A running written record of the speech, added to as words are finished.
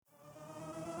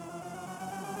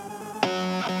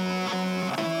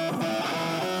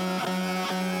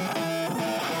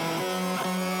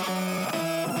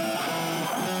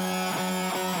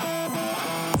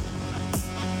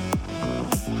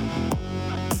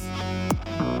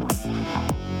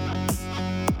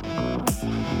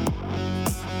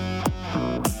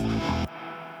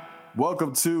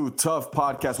Welcome to Tough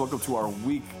Podcast. Welcome to our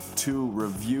Week 2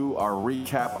 review, our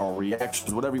recap, our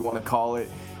reactions, whatever you want to call it.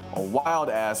 A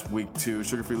wild-ass Week 2.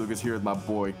 Sugar Free Lucas here with my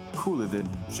boy, Cooler Than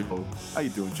Joe. How you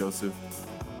doing, Joseph?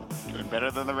 Doing better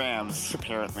than the Rams,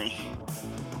 apparently.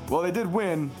 Well, they did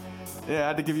win. Yeah, I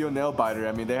had to give you a nail-biter.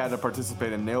 I mean, they had to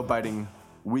participate in nail-biting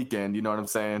weekend. You know what I'm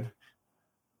saying?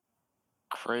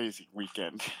 Crazy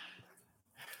weekend.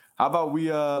 How about we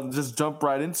just jump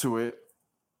right into it?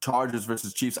 Chargers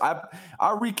versus Chiefs. I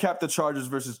recapped the Chargers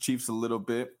versus Chiefs a little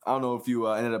bit. I don't know if you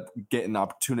ended up getting an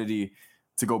opportunity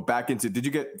to go back into. Did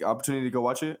you get the opportunity to go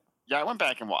watch it? Yeah, I went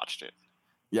back and watched it.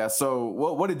 Yeah. So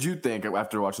what did you think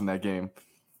after watching that game?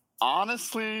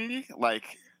 Honestly,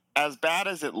 as bad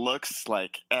as it looks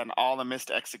and all the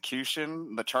missed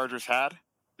execution the Chargers had,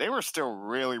 they were still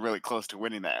really, really close to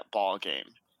winning that ball game.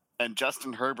 And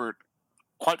Justin Herbert,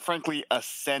 quite frankly,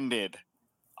 ascended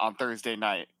on Thursday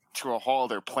night to a whole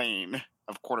other plane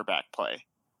of quarterback play.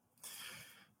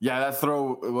 Yeah, that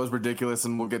throw was ridiculous,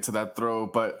 and we'll get to that throw.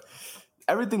 But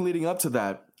everything leading up to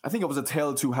that, I think it was a tale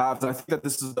of two halves. And I think that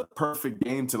this is the perfect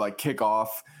game to kick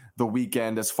off the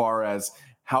weekend as far as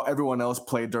how everyone else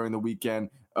played during the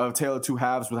weekend. A tale of two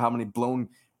halves with how many blown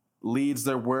leads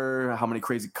there were, how many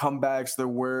crazy comebacks there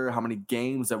were, how many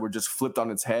games that were just flipped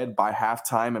on its head by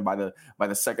halftime and by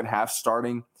the second half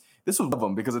starting. This was one of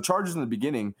them because the Chargers in the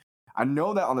beginning, I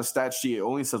know that on the stat sheet it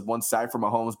only says one sack for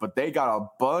Mahomes, but they got a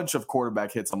bunch of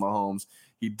quarterback hits on Mahomes.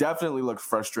 He definitely looked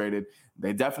frustrated.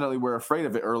 They definitely were afraid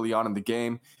of it early on in the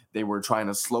game. They were trying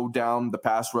to slow down the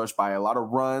pass rush by a lot of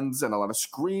runs and a lot of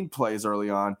screen plays early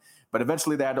on. But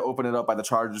eventually they had to open it up by the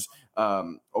Chargers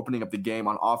opening up the game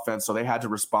on offense. So they had to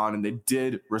respond, and they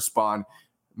did respond.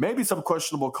 Maybe some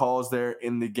questionable calls there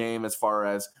in the game as far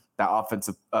as that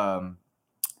offensive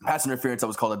pass interference that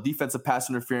was called a defensive pass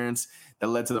interference that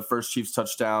led to the first Chiefs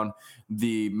touchdown.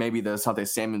 The Asante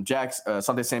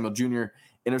Samuel Jr.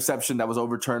 interception that was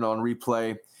overturned on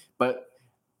replay. But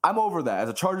I'm over that. As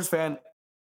a Chargers fan,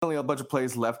 only a bunch of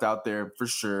plays left out there for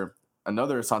sure.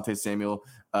 Another Asante Samuel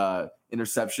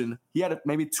interception. He had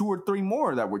maybe two or three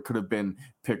more that could have been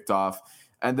picked off.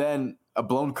 And then a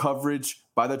blown coverage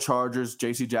by the Chargers.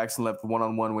 J.C. Jackson left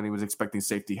one-on-one when he was expecting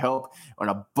safety help.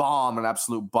 And an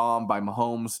absolute bomb by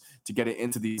Mahomes to get it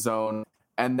into the zone.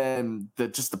 And then the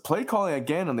play calling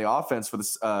again on the offense for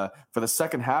the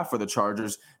second half for the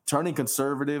Chargers, turning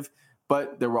conservative.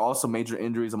 But there were also major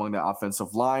injuries among the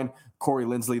offensive line. Corey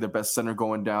Linsley, their best center,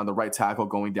 going down, the right tackle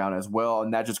going down as well.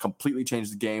 And that just completely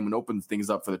changed the game and opened things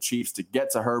up for the Chiefs to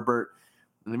get to Herbert.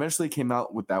 And eventually came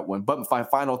out with that one. But my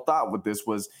final thought with this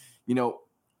was,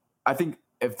 I think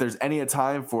if there's any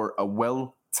time for a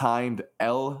well-timed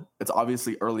L, it's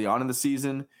obviously early on in the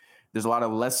season. There's a lot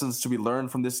of lessons to be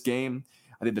learned from this game.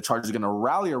 I think the Chargers are going to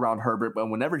rally around Herbert, but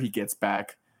whenever he gets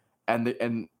back, and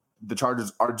the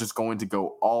Chargers are just going to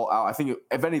go all out. I think,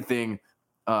 if anything,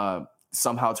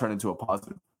 somehow turn into a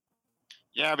positive.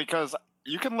 Yeah, because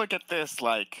you can look at this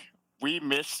we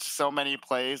missed so many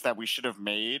plays that we should have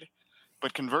made,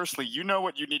 but conversely,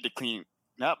 what you need to clean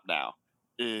up now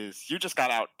is you just got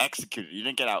out executed. You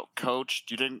didn't get out coached.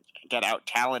 You didn't get out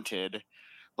talented.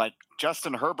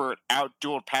 Justin Herbert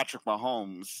out-dueled Patrick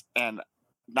Mahomes, and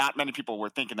not many people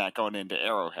were thinking that going into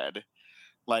Arrowhead.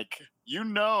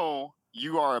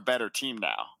 You are a better team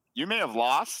now. You may have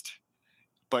lost,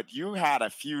 but you had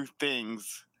a few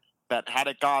things that had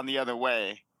it gone the other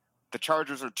way. The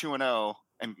Chargers are 2-0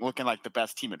 and looking like the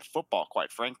best team in football,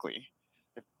 quite frankly.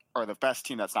 Or the best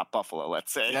team that's not Buffalo,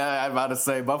 let's say. Yeah, I'm about to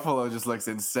say Buffalo just looks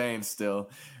insane still.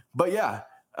 But yeah,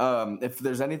 if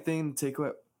there's anything to take away,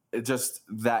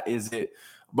 that is it.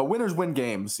 But winners win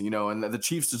games, and the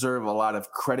Chiefs deserve a lot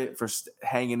of credit for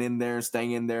hanging in there,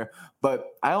 staying in there. But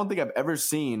I don't think I've ever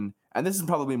seen, and this is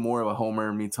probably more of a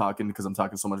homer, me talking because I'm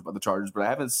talking so much about the Chargers, but I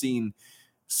haven't seen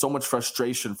so much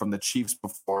frustration from the Chiefs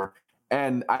before.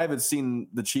 And I haven't seen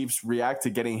the Chiefs react to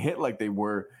getting hit like they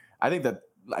were. I think that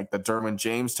the Derwin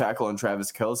James tackle and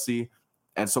Travis Kelce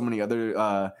and so many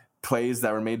other plays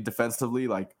that were made defensively,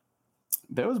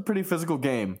 that was a pretty physical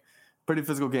game.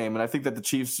 And I think that the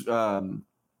Chiefs,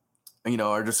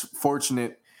 are just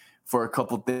fortunate for a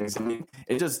couple things. I mean,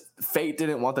 fate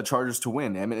didn't want the Chargers to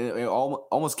win. I mean, it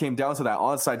almost came down to that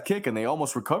onside kick, and they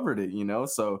almost recovered it,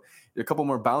 So a couple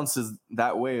more bounces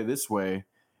that way or this way,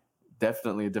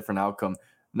 definitely a different outcome.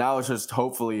 Now it's just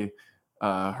hopefully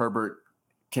Herbert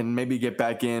can maybe get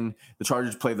back in. The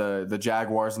Chargers play the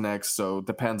Jaguars next, so it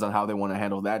depends on how they want to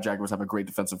handle that. Jaguars have a great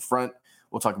defensive front.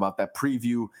 We'll talk about that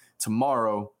preview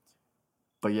tomorrow.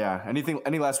 But yeah,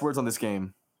 any last words on this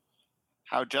game?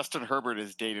 How Justin Herbert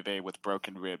is day-to-day with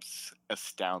broken ribs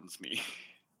astounds me.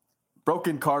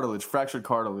 Fractured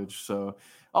cartilage. So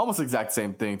Almost exact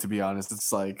same thing, to be honest.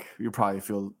 It's like you probably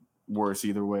feel worse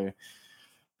either way.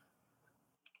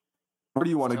 Where do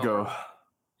you want to Still hurt. go?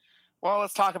 Well,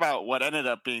 let's talk about what ended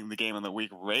up being the game of the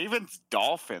week. Ravens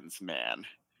Dolphins, man.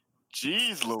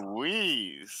 Jeez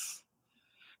Louise.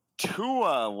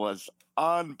 Tua was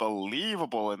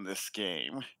unbelievable in this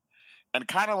game and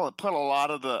kind of put a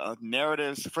lot of the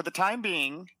narratives for the time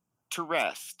being to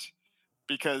rest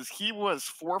because he was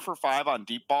 4 for 5 on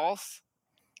deep balls.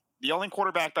 The only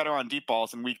quarterback better on deep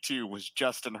balls in week 2 was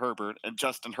Justin Herbert, and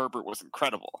Justin Herbert was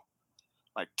incredible.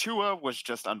 Like Tua was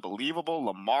just unbelievable.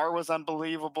 Lamar was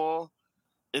unbelievable.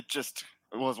 It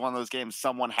was one of those games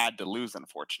someone had to lose,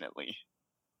 unfortunately.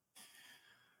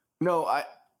 No,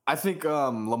 I think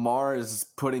Lamar is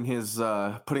putting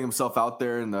himself out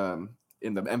there in the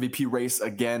MVP race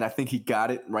again. I think he got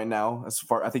it right now.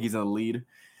 I think he's in the lead,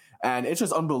 and it's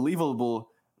just unbelievable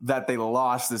that they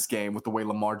lost this game with the way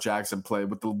Lamar Jackson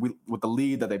played, with the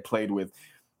lead that they played with.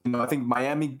 I think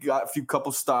Miami got a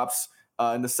couple stops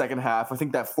in the second half. I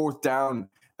think that fourth down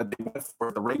that they went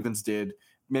for, the Ravens did,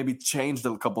 maybe changed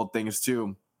a couple of things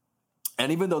too.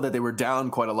 And even though that they were down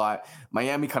quite a lot,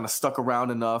 Miami kind of stuck around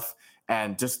enough,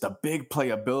 and just the big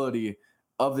playability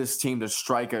of this team to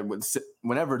strike it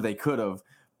whenever they could have,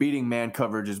 beating man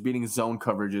coverages, beating zone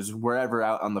coverages, wherever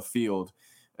out on the field,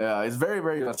 is very,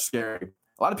 very much scary.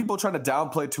 A lot of people trying to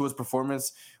downplay Tua's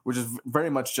performance, which is very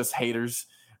much just haters.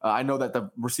 I know that the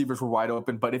receivers were wide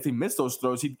open, but if he missed those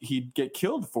throws, he'd get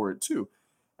killed for it too.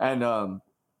 And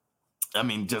I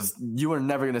mean, just you are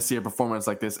never going to see a performance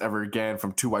like this ever again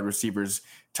from two wide receivers,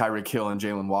 Tyreek Hill and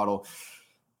Jalen Waddle.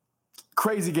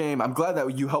 Crazy game. I'm glad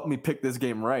that you helped me pick this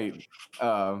game right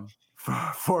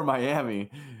for Miami.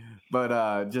 But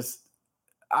I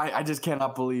just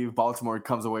cannot believe Baltimore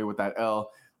comes away with that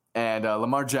L. And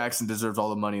Lamar Jackson deserves all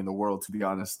the money in the world, to be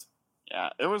honest. Yeah,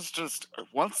 it was just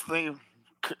once they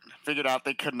figured out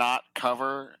they could not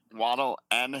cover Waddle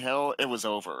and Hill, it was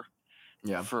over.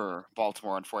 Yeah, for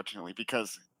Baltimore, unfortunately,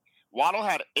 because Waddle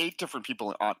had 8 different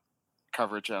people on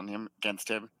coverage on him against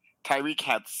him. Tyreek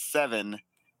had 7,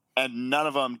 and none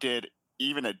of them did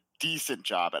even a decent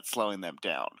job at slowing them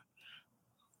down.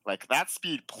 Like, that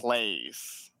speed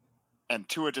plays, and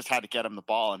Tua just had to get him the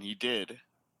ball, and he did,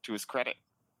 to his credit.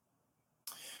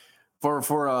 For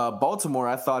Baltimore,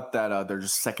 I thought that their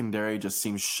secondary just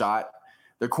seemed shot.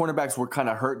 Their cornerbacks were kind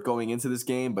of hurt going into this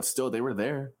game, but still, they were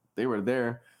there.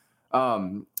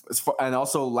 And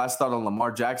also, last thought on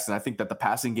Lamar Jackson, I think that the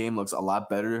passing game looks a lot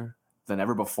better than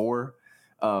ever before.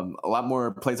 A lot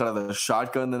more plays out of the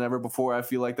shotgun than ever before, I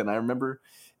feel like, than I remember.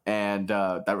 And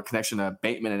that connection to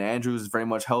Bateman and Andrews is very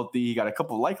much healthy. He got a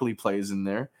couple Likely plays in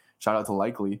there. Shout out to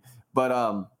Likely.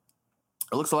 But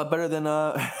it looks a lot better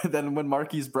than when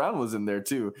Marquise Brown was in there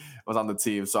too, was on the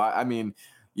team. So I mean,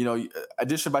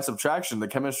 addition by subtraction, the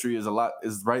chemistry is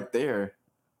right there.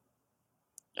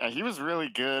 Yeah, he was really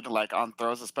good, like on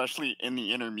throws, especially in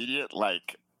the intermediate.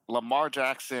 Like Lamar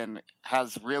Jackson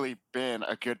has really been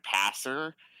a good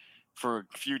passer for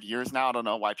a few years now. I don't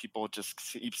know why people just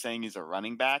keep saying he's a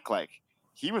running back. Like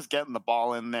he was getting the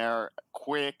ball in there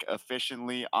quick,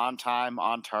 efficiently, on time,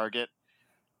 on target.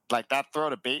 Like that throw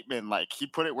to Bateman, like he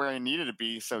put it where he needed to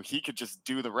be so he could just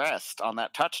do the rest on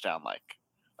that touchdown. Like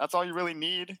that's all you really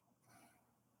need.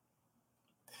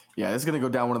 Yeah, it's going to go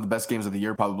down one of the best games of the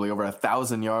year, probably over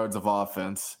 1,000 yards of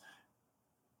offense.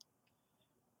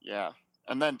 Yeah.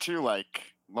 And then too,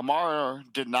 like Lamar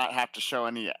did not have to show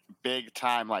any big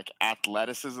time like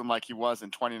athleticism like he was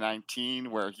in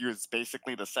 2019, where he was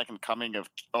basically the second coming of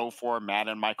 04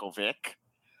 Madden Michael Vick.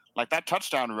 Like that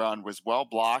touchdown run was well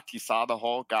blocked. He saw the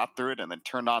hole, got through it, and then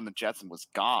turned on the jets and was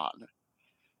gone.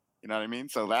 You know what I mean?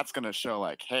 So that's going to show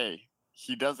like, hey,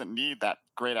 he doesn't need that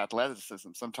great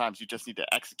athleticism. Sometimes you just need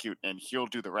to execute, and he'll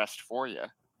do the rest for you.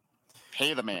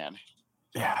 Pay the man.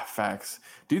 Yeah, facts.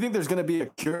 Do you think there's going to be a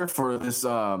cure for this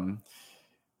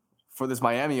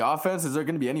Miami offense? Is there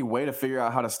going to be any way to figure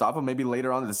out how to stop them maybe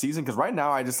later on in the season? Because right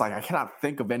now I cannot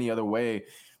think of any other way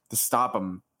to stop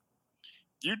them.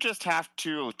 You just have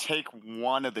to take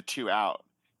one of the two out.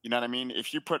 You know what I mean?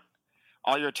 If you put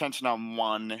all your attention on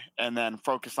one and then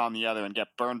focus on the other and get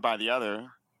burned by the other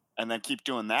and then keep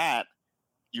doing that,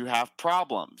 you have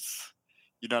problems.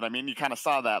 You know what I mean? You kind of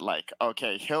saw that, like,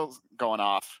 okay, Hill's going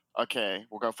off. Okay,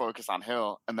 we'll go focus on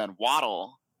Hill. And then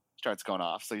Waddle starts going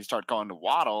off. So you start going to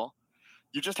Waddle.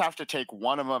 You just have to take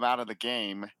one of them out of the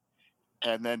game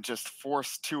and then just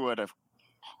force Tua to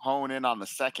hone in on the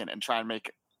second and try and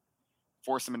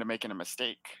force him into making a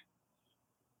mistake.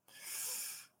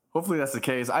 Hopefully that's the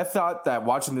case. I thought that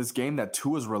watching this game that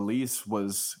Tua's release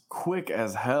was quick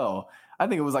as hell. I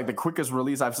think it was like the quickest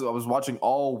release I was watching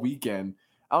all weekend.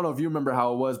 I don't know if you remember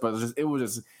how it was, but it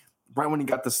was just right when he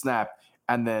got the snap,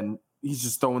 and then he's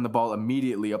just throwing the ball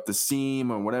immediately up the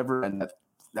seam or whatever, and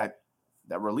that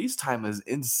release time is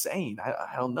insane.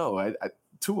 I don't know.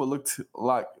 Tua looked a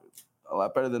lot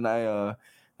better than I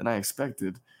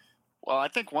expected. Well, I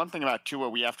think one thing about Tua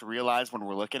we have to realize when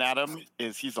we're looking at him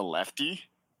is he's a lefty.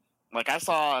 Like I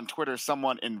saw on Twitter,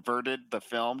 someone inverted the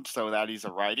film so that he's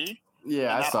a righty.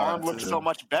 Yeah, and I saw arm that looks too. so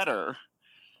much better.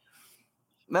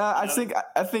 Nah, I think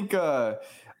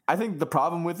the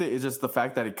problem with it is just the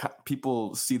fact that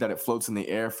people see that it floats in the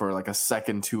air for like a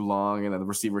second too long, and then the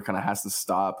receiver kind of has to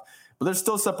stop. But there's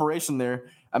still separation there.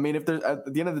 I mean, if there's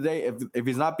at the end of the day, if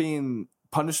he's not being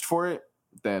punished for it,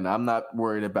 then I'm not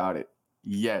worried about it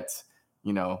yet.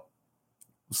 We'll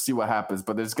see what happens.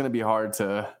 But it's going to be hard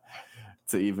to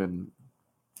even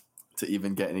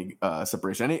get any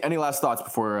separation. Any last thoughts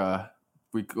before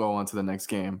we go on to the next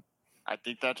game? I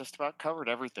think that just about covered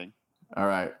everything. All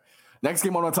right. Next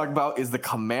game I want to talk about is the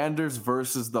Commanders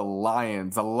versus the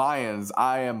Lions. The Lions,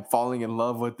 I am falling in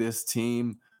love with this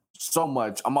team so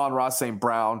much. Amon-Ra St.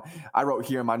 Brown, I wrote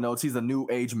here in my notes, he's a new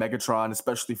age Megatron,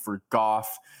 especially for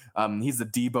Goff. He's the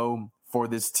Debo for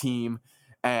this team.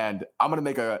 And I'm going to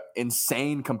make an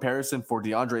insane comparison for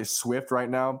DeAndre Swift right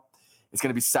now. It's going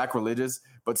to be sacrilegious,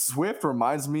 but Swift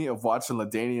reminds me of watching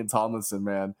LaDainian Tomlinson,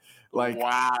 man. Like,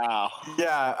 wow.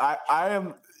 Yeah,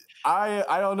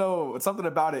 I don't know. Something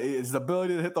about it. His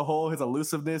ability to hit the hole, his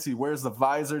elusiveness. He wears the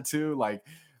visor too. Like,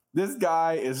 this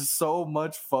guy is so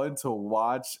much fun to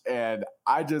watch, and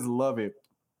I just love it.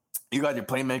 You got your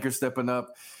playmakers stepping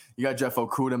up. You got Jeff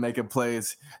Okudah making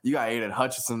plays. You got Aiden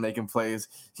Hutchinson making plays.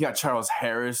 You got Charles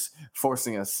Harris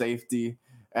forcing a safety.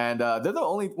 And they're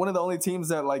one of the only teams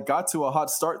that like got to a hot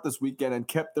start this weekend and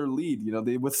kept their lead.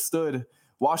 They withstood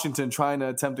Washington trying to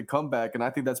attempt a comeback, and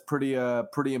I think that's pretty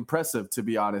impressive, to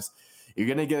be honest. You're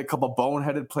going to get a couple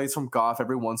boneheaded plays from Goff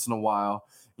every once in a while.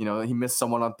 He missed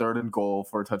someone on 3rd and goal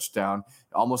for a touchdown,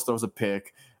 almost throws a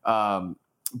pick.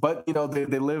 But they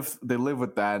live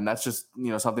with that, and that's just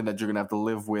something that you're going to have to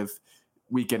live with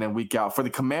week in and week out. For the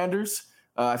Commanders,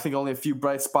 I think only a few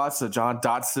bright spots. John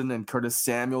Dotson and Curtis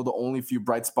Samuel, the only few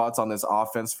bright spots on this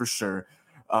offense for sure.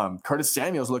 Curtis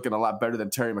Samuel's looking a lot better than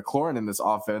Terry McLaurin in this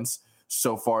offense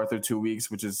so far through 2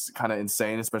 weeks, which is kind of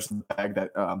insane, especially the bag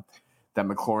that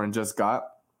McLaurin just got.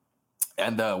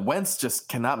 And Wentz just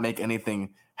cannot make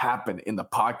anything happen in the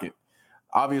pocket.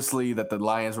 Obviously, that the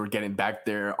Lions were getting back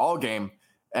there all game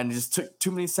and just took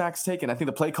too many sacks taken. I think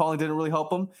the play calling didn't really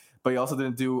help him, but he also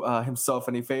didn't do himself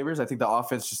any favors. I think the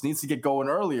offense just needs to get going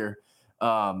earlier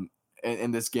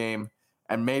in this game,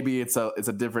 and maybe it's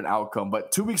a different outcome.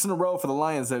 But 2 weeks in a row for the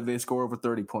Lions that they score over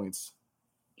 30 points.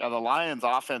 Yeah, the Lions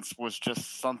offense was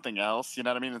just something else. You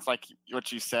know what I mean? It's like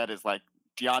what you said is like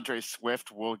DeAndre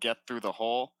Swift will get through the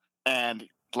hole. And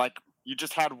like you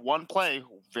just had one play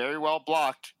very well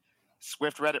blocked.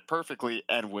 Swift read it perfectly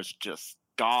and was just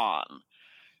gone.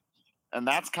 And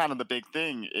that's kind of the big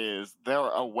thing is they're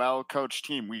a well-coached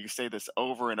team. We say this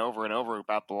over and over and over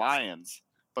about the Lions.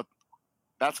 But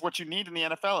that's what you need in the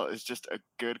NFL is just a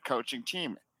good coaching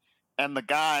team. And the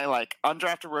guy, like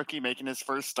undrafted rookie making his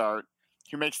first start,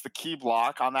 who makes the key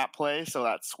block on that play so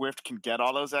that Swift can get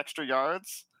all those extra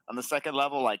yards on the second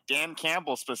level. Like Dan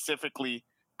Campbell specifically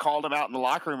called him out in the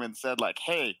locker room and said like,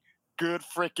 hey, good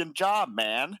freaking job,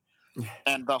 man.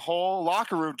 And the whole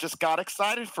locker room just got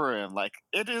excited for him. Like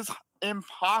it is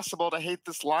impossible to hate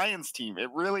this Lions team. It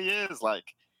really is.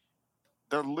 Like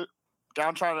they're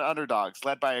downtrodden underdogs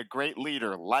led by a great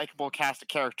leader, likable cast of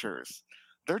characters.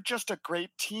 They're just a great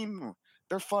team.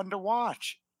 They're fun to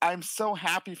watch. I'm so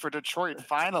happy for Detroit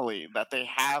finally that they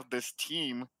have this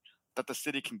team that the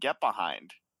city can get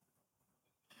behind.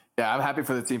 Yeah, I'm happy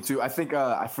for the team too. I think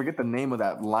I forget the name of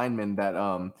that lineman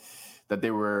that they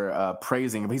were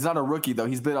praising. But he's not a rookie though.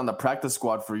 He's been on the practice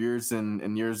squad for years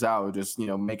and years out, just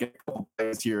making a couple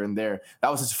plays here and there.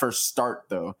 That was his first start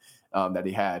though that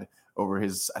he had over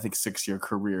his 6-year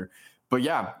career. But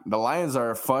yeah, the Lions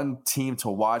are a fun team to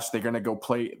watch. They're gonna go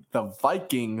play the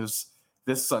Vikings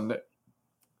this Sunday.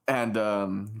 And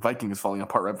Vikings falling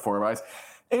apart right before our eyes.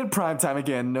 In prime time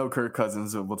again, no Kirk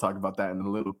Cousins. We'll talk about that in a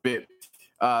little bit.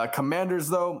 Commanders,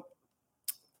 though,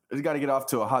 they got to get off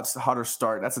to a hotter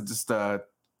start. That's I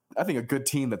think, a good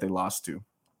team that they lost to.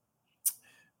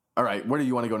 All right, where do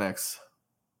you want to go next?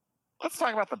 Let's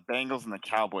talk about the Bengals and the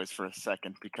Cowboys for a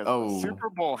second because the Super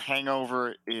Bowl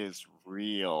hangover is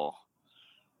real.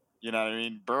 You know what I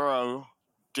mean? Burrow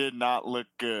did not look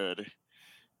good.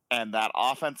 And that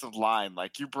offensive line,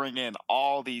 like you bring in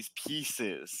all these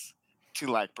pieces to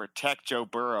like protect Joe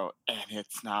Burrow and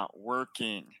it's not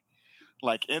working.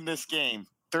 Like in this game,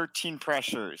 13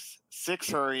 pressures, 6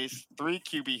 hurries, 3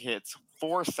 QB hits,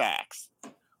 4 sacks.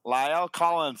 La'el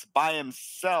Collins by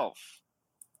himself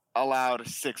allowed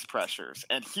 6 pressures,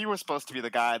 and he was supposed to be the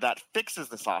guy that fixes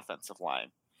this offensive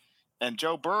line. And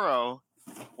Joe Burrow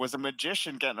was a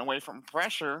magician getting away from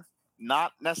pressure,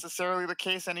 not necessarily the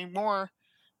case anymore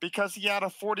because he had a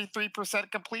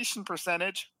 43% completion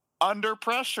percentage under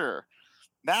pressure.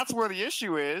 That's where the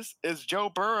issue is Joe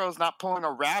Burrow's not pulling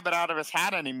a rabbit out of his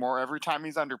hat anymore every time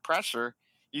he's under pressure.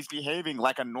 He's behaving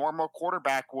like a normal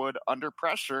quarterback would under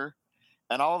pressure,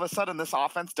 and all of a sudden this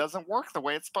offense doesn't work the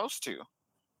way it's supposed to.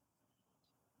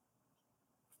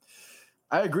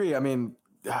 I agree. I mean,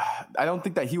 I don't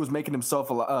think that he was making himself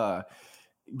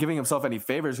giving himself any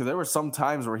favors, because there were some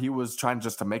times where he was trying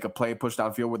just to make a play, push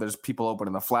downfield where there's people open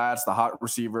in the flats, the hot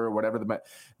receiver, whatever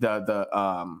there's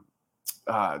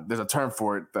a term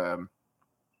for it, the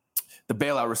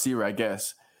bailout receiver, I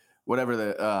guess, whatever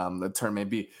the term may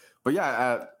be. But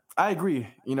yeah, I agree.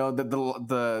 You know,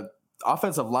 the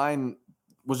offensive line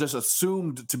was just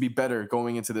assumed to be better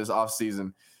going into this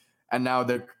offseason. And now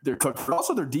they're cooked. But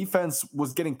also, their defense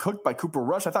was getting cooked by Cooper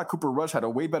Rush. I thought Cooper Rush had a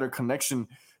way better connection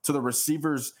to the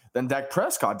receivers than Dak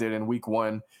Prescott did in Week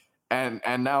 1. And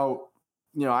now,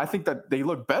 you know, I think that they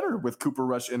look better with Cooper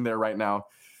Rush in there right now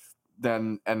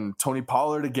and Tony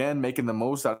Pollard again making the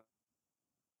most out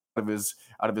of his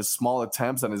small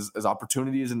attempts and his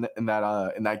opportunities in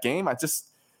that game. I just,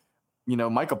 you know,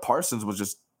 Micah Parsons was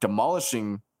just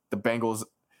demolishing the Bengals,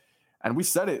 and we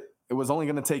said it was only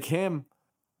going to take him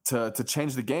to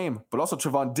change the game. But also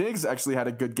Trevon Diggs actually had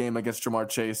a good game against Jamar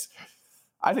Chase.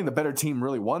 I think the better team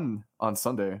really won on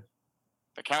Sunday.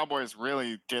 The Cowboys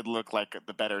really did look like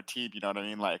the better team, you know what I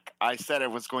mean? Like, I said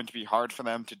it was going to be hard for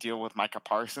them to deal with Micah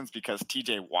Parsons because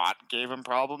TJ Watt gave him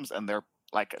problems, and they're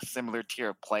like a similar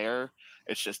tier player.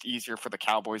 It's just easier for the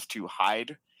Cowboys to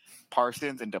hide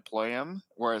Parsons and deploy him,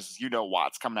 whereas, you know,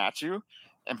 Watt's coming at you.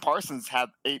 And Parsons had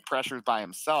 8 pressures by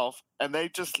himself, and they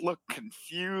just looked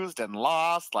confused and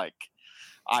lost. Like,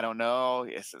 I don't know,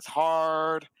 this is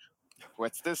hard.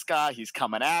 What's this guy? He's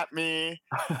coming at me.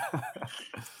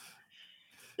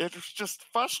 It was just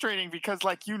frustrating because,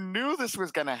 like, you knew this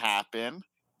was going to happen.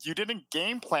 You didn't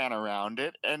game plan around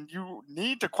it, and you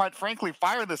need to, quite frankly,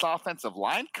 fire this offensive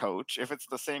line coach if it's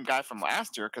the same guy from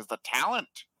last year, because the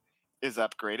talent is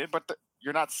upgraded, but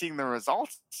you're not seeing the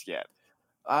results yet.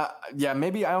 Yeah,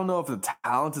 maybe. I don't know if the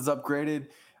talent is upgraded.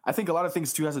 I think a lot of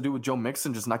things too has to do with Joe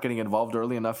Mixon just not getting involved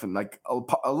early enough, and like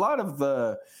a lot of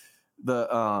the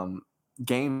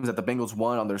games that the Bengals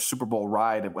won on their Super Bowl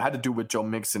ride, it had to do with Joe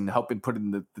Mixon helping put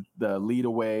in the lead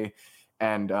away,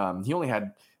 and he only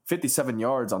had 57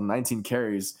 yards on 19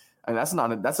 carries, and that's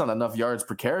not enough yards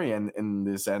per carry in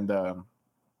this. And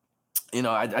you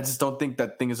know, I just don't think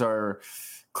that things are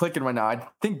clicking right now. I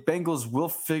think Bengals will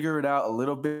figure it out a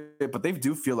little bit, but they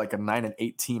do feel like a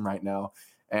 9-8 team right now.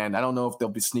 And I don't know if they'll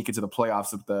be sneaking to the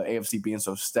playoffs with the AFC being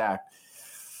so stacked.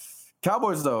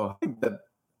 Cowboys, though, I think that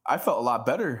I felt a lot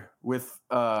better with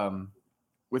Cooper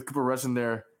Rush in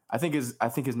there. I think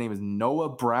his name is Noah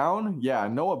Brown. Yeah,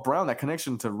 Noah Brown. That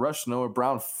connection to Rush Noah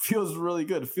Brown feels really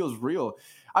good. It feels real.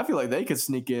 I feel like they could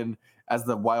sneak in as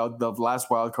the last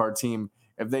wild card team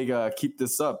if they keep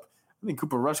this up. I think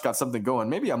Cooper Rush got something going.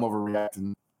 Maybe I'm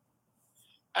overreacting.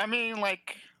 I mean,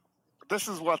 like, this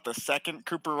is the second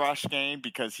Cooper Rush game,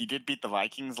 because he did beat the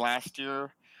Vikings last year,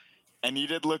 and he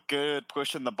did look good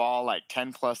pushing the ball like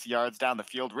 10 plus yards down the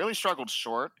field. Really struggled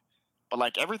short, but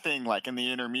like everything like in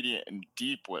the intermediate and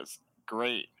deep was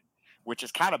great, which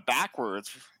is kind of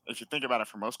backwards if you think about it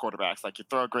for most quarterbacks. Like, you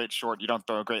throw a great short, you don't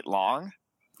throw a great long.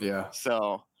 Yeah.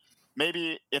 So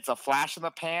maybe it's a flash in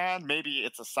the pan. Maybe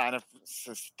it's a sign of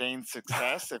sustained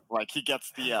success if like he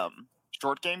gets the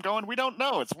short game going. We don't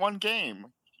know. It's one game.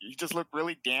 He just looked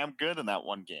really damn good in that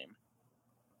one game.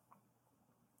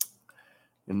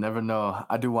 You never know.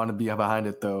 I do want to be behind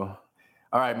it, though.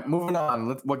 All right, moving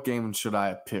on. What game should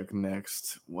I pick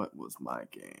next? What was my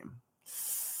game?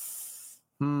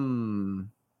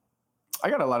 I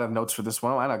got a lot of notes for this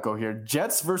one. Why not go here?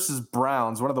 Jets versus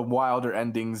Browns, one of the wilder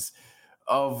endings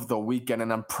of the weekend,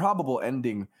 and an improbable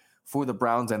ending for the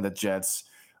Browns and the Jets.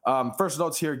 First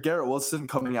notes here, Garrett Wilson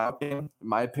coming out in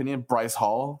my opinion. Bryce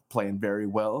Hall playing very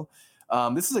well.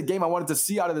 This is a game I wanted to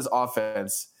see out of this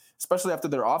offense, especially after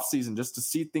their offseason, just to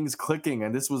see things clicking.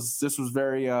 And this was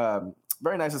very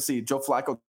very nice to see. Joe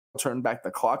Flacco turn back the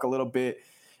clock a little bit.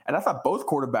 And I thought both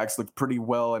quarterbacks looked pretty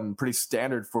well and pretty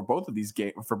standard for both of these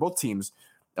games, for both teams,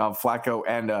 Flacco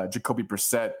and Jacoby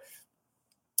Brissett.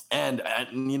 And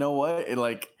you know what?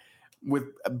 With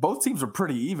both teams were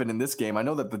pretty even in this game. I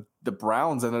know that the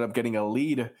Browns ended up getting a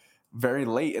lead very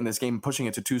late in this game, pushing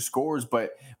it to 2 scores.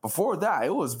 But before that,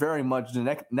 it was very much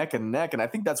neck and neck. And I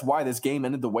think that's why this game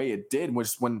ended the way it did,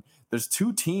 which when there's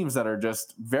two teams that are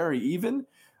just very even,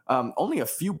 only a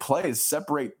few plays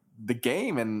separate the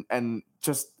game. And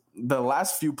just the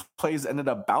last few plays ended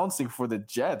up bouncing for the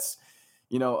Jets.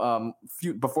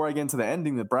 Before I get into the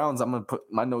ending, the Browns, I'm going to put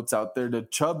my notes out there. The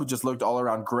Chubb just looked all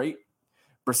around great.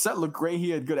 Brissett looked great. He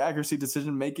had good accuracy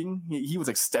decision making. He was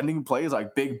extending plays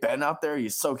like Big Ben out there.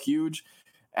 He's so huge.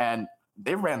 And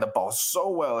they ran the ball so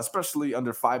well, especially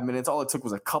under 5 minutes. All it took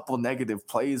was a couple negative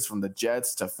plays from the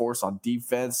Jets to force on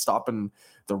defense, stopping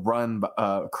the run,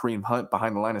 Kareem Hunt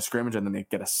behind the line of scrimmage, and then they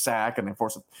get a sack and they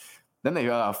force a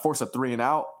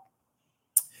 3-and-out.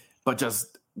 But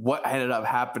just what ended up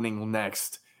happening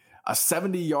next? A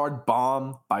 70-yard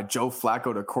bomb by Joe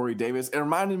Flacco to Corey Davis. It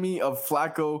reminded me of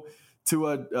Flacco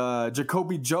to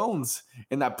Jacoby Jones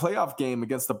in that playoff game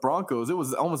against the Broncos. It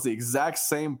was almost the exact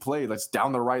same play, like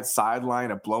down the right sideline,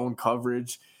 a blown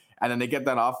coverage, and then they get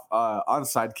that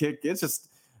onside kick. It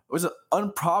was an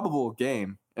improbable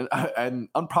game and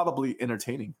improbably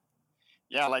entertaining.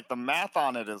 Yeah, like the math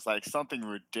on it is like something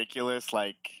ridiculous.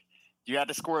 Like you had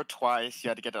to score twice, you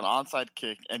had to get an onside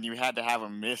kick, and you had to have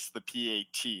him miss the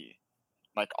PAT.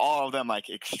 Like all of them, like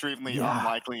extremely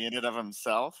unlikely in and of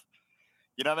himself.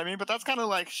 You know what I mean? But that's kind of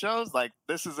like shows like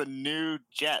this is a new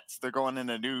Jets. They're going in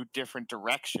a new, different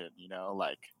direction.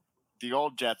 Like the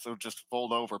old Jets will just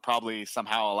fold over, probably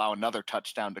somehow allow another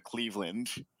touchdown to Cleveland,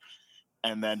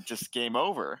 and then just game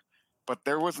over. But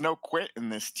there was no quit in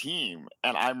this team,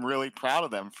 and I'm really proud of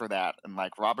them for that. And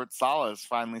like Robert Saleh is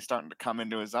finally starting to come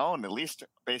into his own, at least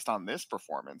based on this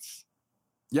performance.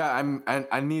 Yeah,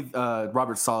 I need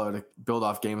Robert Saleh to build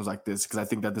off games like this because I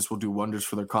think that this will do wonders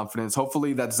for their confidence.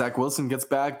 Hopefully that Zach Wilson gets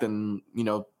back, then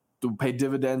to pay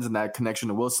dividends and that connection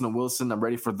to Wilson and Wilson. I'm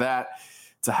ready for that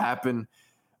to happen.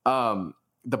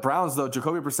 The Browns though,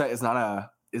 Jacoby Brissett is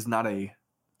not a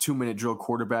 2-minute drill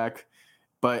quarterback,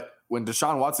 but when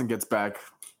Deshaun Watson gets back,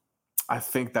 I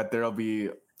think that there'll be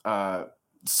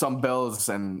some bells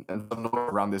and some noise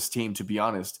around this team, to be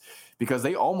honest, because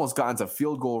they almost got into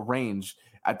field goal range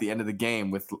at the end of the game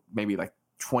with maybe like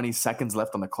 20 seconds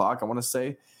left on the clock, I want to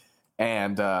say.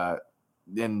 And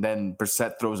then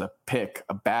Brissett throws a pick,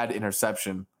 a bad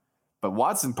interception. But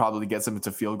Watson probably gets him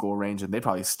into field goal range, and they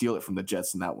probably steal it from the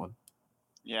Jets in that one.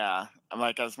 Yeah, I'm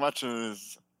like, as much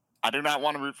as I do not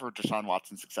want to root for Deshaun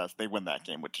Watson's success, they win that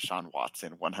game with Deshaun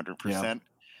Watson 100%. Yeah.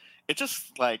 It's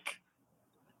just like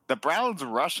the Browns'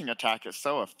 rushing attack is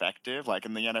so effective, like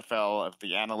in the NFL of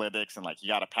the analytics, and like you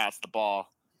got to pass the ball.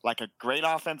 Like a great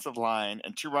offensive line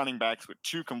and 2 running backs with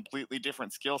 2 completely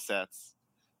different skill sets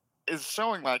is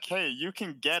showing like, hey, you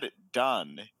can get it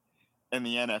done in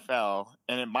the NFL,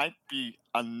 and it might be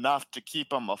enough to keep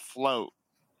them afloat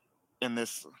in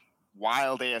this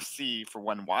wild AFC for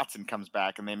when Watson comes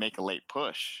back and they make a late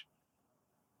push.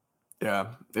 Yeah,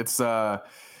 it's going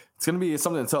to be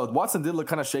something to tell. Watson did look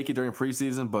kind of shaky during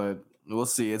preseason, but we'll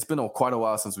see. It's been quite a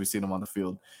while since we've seen him on the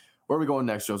field. Where are we going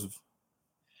next, Joseph?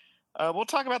 We'll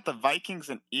talk about the Vikings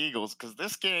and Eagles because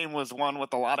this game was one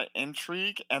with a lot of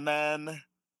intrigue, and then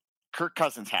Kirk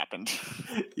Cousins happened.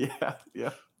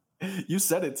 Yeah. You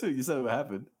said it too. You said it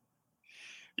happened.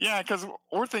 Yeah, because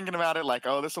we're thinking about it like,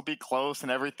 oh, this will be close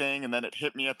and everything, and then it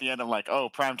hit me at the end. I'm like, oh,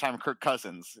 primetime Kirk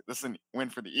Cousins. This is a win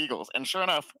for the Eagles. And sure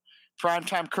enough,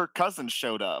 primetime Kirk Cousins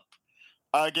showed up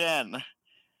again.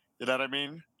 You know what I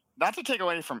mean? Not to take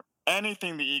away from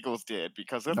anything the Eagles did,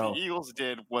 because what the Eagles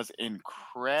did was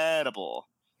incredible.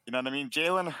 You know what I mean?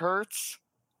 Jalen Hurts,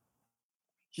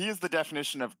 he is the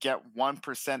definition of get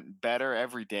 1% better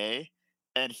every day.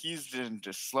 And he's been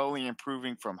just slowly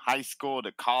improving from high school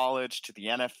to college to the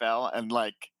NFL. And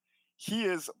like, he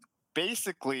is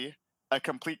basically a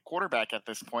complete quarterback at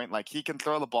this point. Like, he can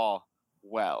throw the ball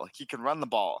well. He can run the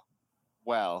ball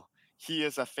well. He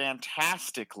is a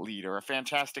fantastic leader, a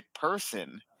fantastic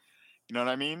person. You know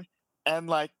what I mean? And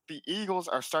like, the Eagles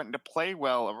are starting to play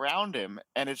well around him,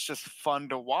 and it's just fun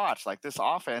to watch. Like, this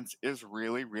offense is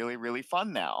really, really, really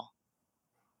fun now.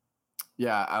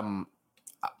 Yeah,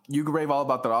 you can rave all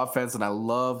about that offense, and I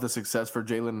love the success for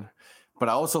Jalen, but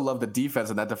I also love the defense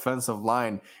and that defensive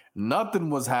line. Nothing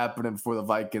was happening for the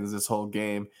Vikings this whole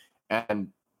game, and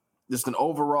just an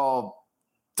overall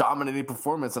dominating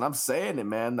performance. And I'm saying it,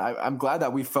 man. I'm glad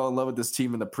that we fell in love with this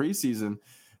team in the preseason,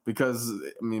 because,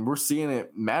 I mean, we're seeing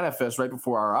it manifest right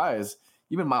before our eyes.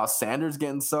 Even Miles Sanders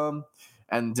getting some,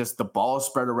 and just the ball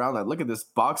spread around. Like, look at this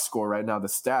box score right now, the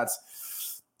stats.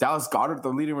 Dallas Goedert, the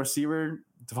leading receiver,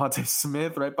 Devontae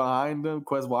Smith right behind him,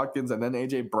 Quez Watkins, and then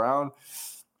A.J. Brown.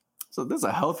 So this is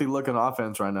a healthy-looking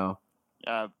offense right now.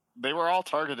 Yeah, they were all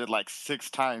targeted like 6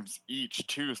 times each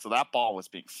too, so that ball was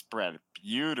being spread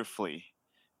beautifully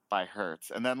by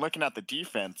Hurts. And then looking at the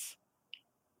defense,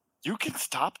 you can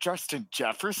stop Justin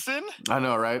Jefferson? I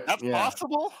know, right? That's Yeah.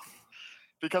 possible?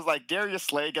 Because like Darius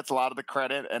Slay gets a lot of the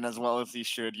credit, and as well as he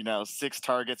should, 6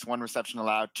 targets, 1 reception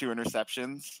allowed, 2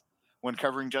 interceptions when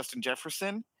covering Justin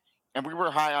Jefferson. And we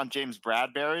were high on James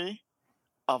Bradbury.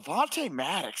 Avonte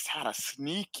Maddox had a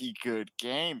sneaky good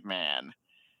game, man.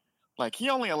 Like he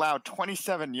only allowed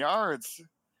 27 yards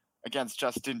against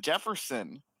Justin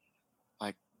Jefferson.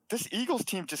 Like this Eagles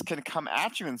team just can come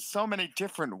at you in so many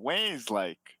different ways.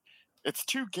 Like it's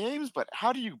 2 games, but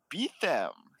how do you beat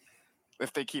them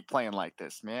if they keep playing like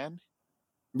this, man?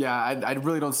 Yeah, I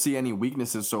really don't see any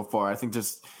weaknesses so far. I think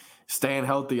just staying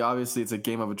healthy. Obviously, it's a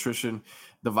game of attrition.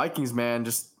 The Vikings, man,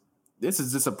 just this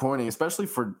is disappointing, especially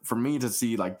for me to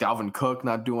see like Dalvin Cook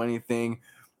not do anything,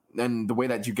 and the way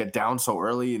that you get down so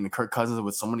early, and Kirk Cousins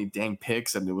with so many dang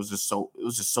picks, and it was just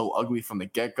so ugly from the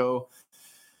get go.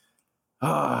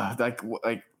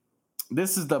 Like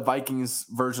this is the Vikings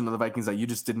version of the Vikings that you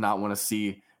just did not want to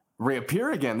see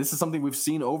reappear again. This is something we've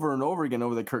seen over and over again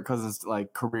over the Kirk Cousins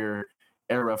like career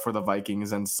era for the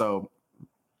Vikings, and so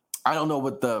I don't know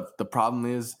what the problem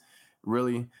is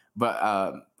really,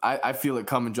 but I feel it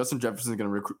coming. Justin Jefferson is going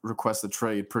to request a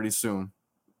trade pretty soon.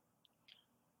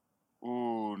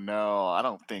 Ooh, no, I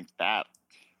don't think that.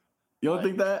 You don't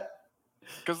think that?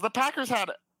 Because the Packers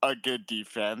had a good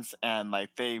defense, and like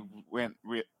they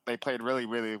played really,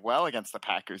 really well against the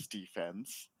Packers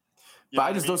defense. But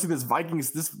I just don't see this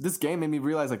Vikings. This game made me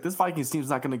realize like this Vikings team's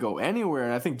not going to go anywhere,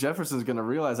 and I think Jefferson's going to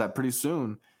realize that pretty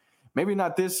soon. Maybe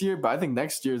not this year, but I think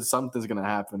next year something's going to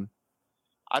happen.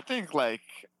 I think like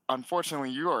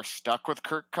unfortunately you are stuck with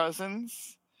Kirk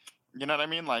Cousins. You know what I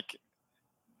mean? Like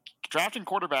drafting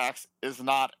quarterbacks is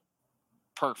not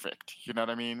perfect. You know what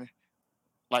I mean?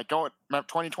 Like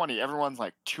 2020, everyone's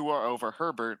like Tua over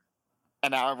Herbert,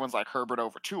 and now everyone's like Herbert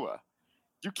over Tua.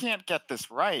 You can't get this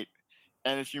right.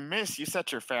 And if you miss, you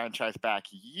set your franchise back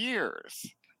years.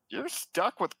 You're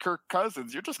stuck with Kirk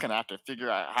Cousins. You're just going to have to figure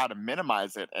out how to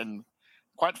minimize it. And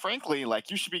quite frankly,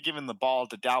 like you should be giving the ball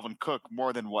to Dalvin Cook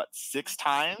more than 6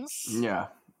 times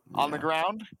on the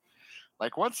ground.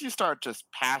 Like once you start just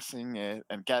passing it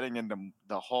and getting into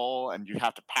the hole and you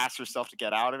have to pass yourself to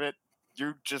get out of it,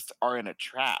 you just are in a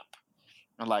trap.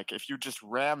 And like if you just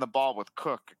ran the ball with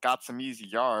Cook, got some easy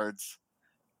yards,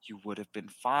 you would have been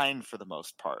fine for the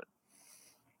most part.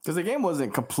 Because the game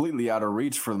wasn't completely out of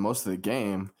reach for most of the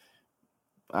game.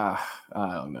 I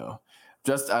don't know.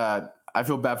 Just I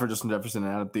feel bad for Justin Jefferson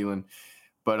and Adam Thielen.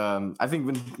 But I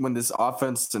think when this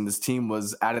offense and this team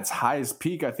was at its highest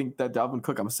peak, I think that Dalvin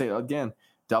Cook, I'm going to say it again,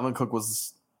 Dalvin Cook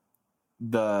was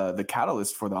the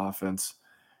catalyst for the offense.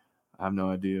 I have no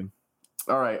idea.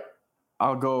 All right.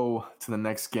 I'll go to the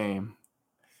next game.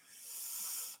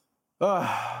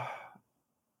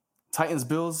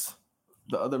 Titans-Bills,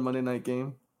 the other Monday night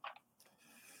game.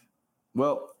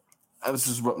 Well, this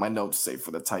is what my notes say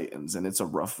for the Titans, and it's a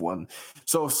rough one.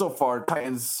 So far,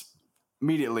 Titans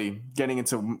immediately getting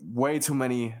into way too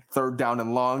many third down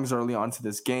and longs early on to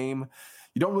this game.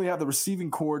 You don't really have the receiving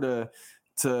core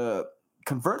to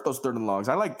convert those third and longs.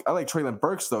 I like Treylon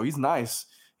Burks, though. He's nice.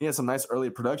 He has some nice early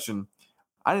production.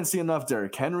 I didn't see enough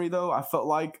Derrick Henry, though, I felt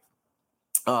like.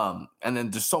 And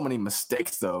then just so many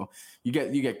mistakes, though. You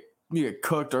get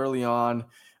cooked early on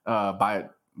by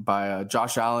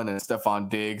Josh Allen and Stephon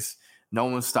Diggs. No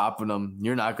one's stopping them.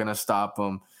 You're not going to stop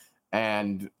them.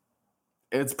 And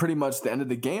it's pretty much the end of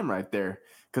the game right there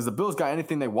because the Bills got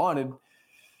anything they wanted,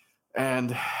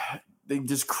 and they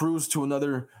just cruised to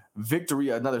another victory,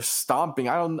 another stomping.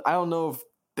 I don't know if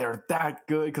they're that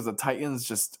good because the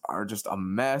Titans are just a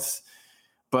mess.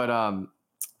 But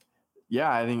yeah,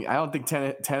 I don't think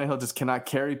Tannehill just cannot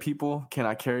carry people,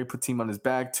 put team on his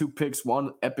back. 2 picks,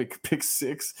 1 epic pick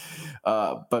 6.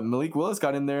 But Malik Willis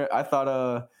got in there. I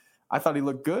thought he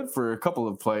looked good for a couple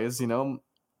of plays. You know,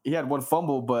 he had 1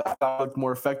 fumble, but I thought he looked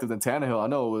more effective than Tannehill. I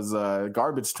know it was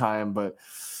garbage time, but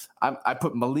I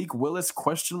put Malik Willis ?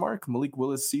 Malik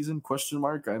Willis season ?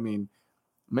 I mean,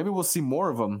 maybe we'll see more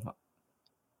of him.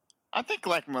 I think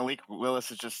like Malik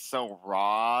Willis is just so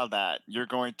raw that you're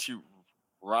going to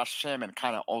rush him and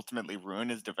kind of ultimately ruin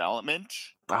his development.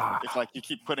 If like you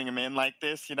keep putting him in like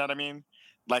this, you know what I mean?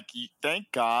 Like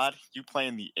thank God you play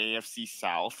in the AFC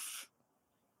South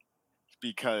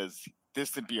because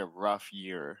this would be a rough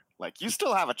year. Like you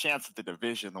still have a chance at the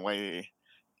division the way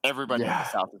everybody in the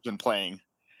South has been playing.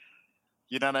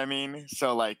 You know what I mean?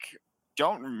 So like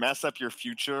don't mess up your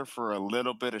future for a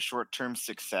little bit of short-term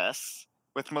success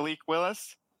with Malik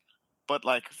Willis. But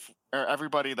like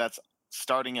everybody that's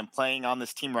starting and playing on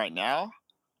this team right now,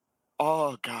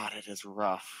 oh God, it is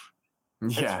rough.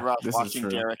 It's Yeah, rough this is watching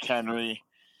true. Derrick Henry,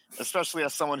 especially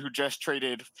as someone who just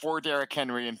traded for Derrick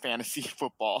Henry in fantasy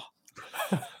football.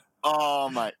 Oh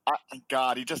my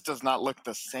God, he just does not look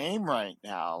the same right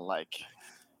now. Like,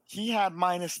 he had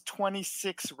minus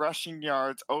 26 rushing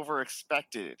yards over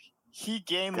expected. He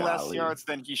gained less Golly. yards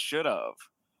than he should have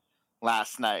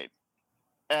last night.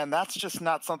 And that's just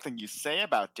not something you say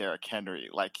about Derrick Henry.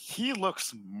 Like, he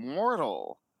looks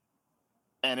mortal.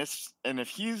 And if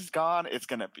he's gone, it's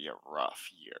gonna be a rough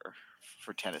year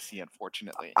for Tennessee,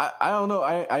 unfortunately. I don't know.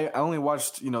 I only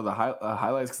watched the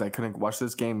highlights because I couldn't watch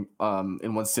this game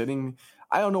in one sitting.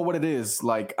 I don't know what it is.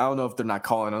 Like, I don't know if they're not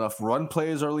calling enough run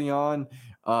plays early on.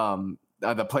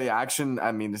 The play action,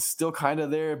 I mean, it's still kind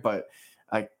of there, but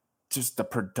like just the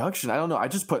production, I don't know. I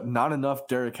just put not enough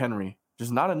Derrick Henry,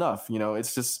 just not enough.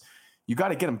 It's just you got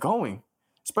to get him going,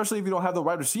 especially if you don't have the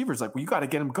wide receivers. Like, well, you got to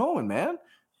get him going, man.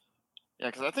 Yeah,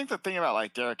 because I think the thing about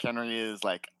like Derrick Henry is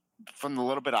like from the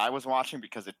little bit I was watching,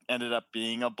 because it ended up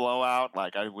being a blowout.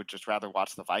 Like, I would just rather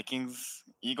watch the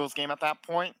Vikings-Eagles game at that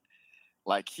point.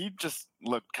 Like, he just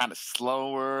looked kind of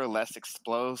slower, less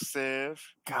explosive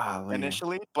Golly.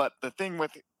 initially. But the thing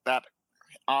with that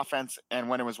offense and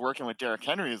when it was working with Derrick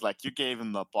Henry is like you gave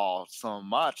him the ball so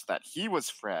much that he was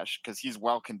fresh because he's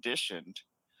well conditioned.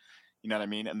 You know what I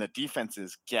mean? And the defense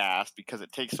is gassed because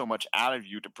it takes so much out of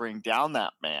you to bring down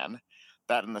that man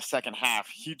that in the second half,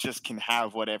 he just can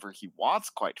have whatever he wants,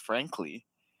 quite frankly.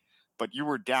 But you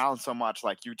were down so much,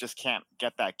 like you just can't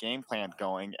get that game plan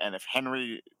going. And if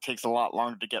Henry takes a lot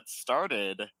longer to get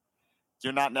started,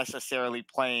 you're not necessarily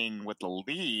playing with the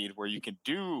lead where you can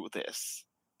do this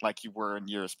like you were in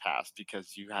years past,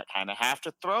 because you kind of have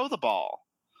to throw the ball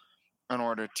in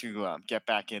order to get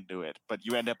back into it. But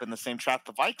you end up in the same trap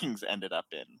the Vikings ended up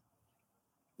in.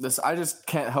 I just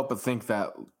can't help but think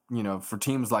that, for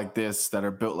teams like this that are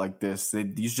built like this,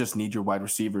 you just need your wide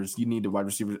receivers. You need the wide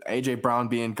receivers. A.J. Brown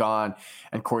being gone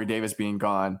and Corey Davis being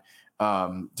gone,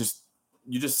 you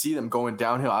just see them going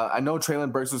downhill. I know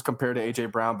Treylon Burks was compared to A.J.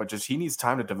 Brown, but he needs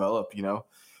time to develop, He's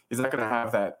not going to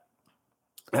have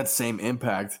that same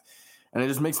impact. And it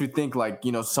just makes me think, like,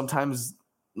 sometimes,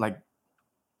 like,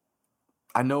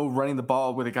 I know running the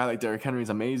ball with a guy like Derrick Henry is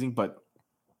amazing, but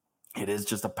it is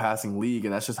just a passing league,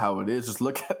 and that's just how it is. Just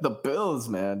look at the Bills,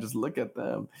 man. Just look at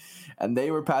them. And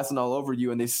they were passing all over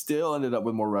you, and they still ended up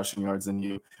with more rushing yards than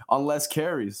you on less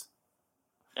carries.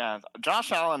 Yeah,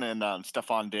 Josh Allen and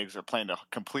Stephon Diggs are playing a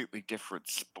completely different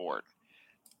sport.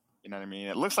 You know what I mean?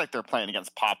 It looks like they're playing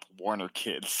against Pop Warner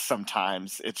kids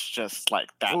sometimes. It's just like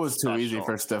that. It was too easy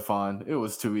for Stephon. It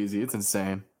was too easy. It's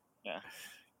insane. Yeah.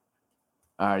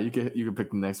 All right, you can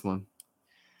pick the next one.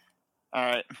 All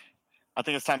right. I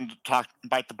think it's time to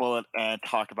bite the bullet and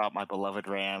talk about my beloved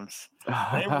Rams.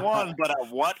 They won, but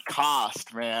at what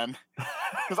cost, man?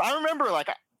 Because I remember, like,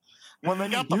 when they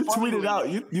got the you tweeted out.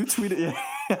 You tweeted.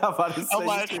 Yeah, I'm about to say I'm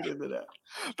like, you tweeted it out.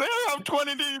 They have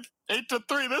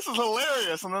 28-3. This is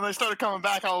hilarious. And then they started coming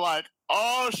back. I was like,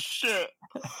 oh shit.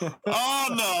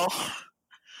 Oh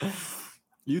no.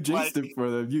 You jinxed it for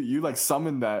them. You like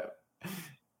summoned that.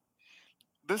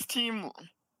 This team,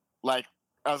 like,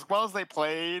 as well as they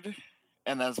played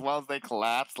and as well as they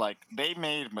collapsed, like, they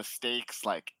made mistakes,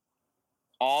 like,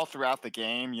 all throughout the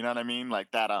game. You know what I mean? Like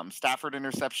that Stafford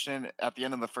interception at the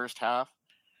end of the first half.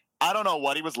 I don't know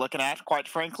what he was looking at, quite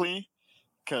frankly,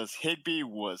 because Higbee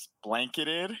was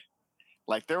blanketed.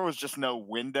 Like, there was just no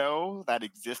window that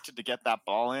existed to get that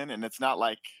ball in. And it's not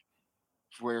like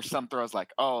where some throws like,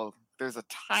 oh, there's a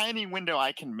tiny window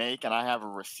I can make and I have a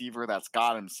receiver that's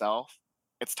God himself.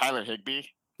 It's Tyler Higbee.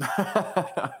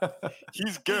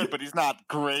 He's good, but he's not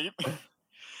great.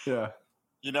 Yeah.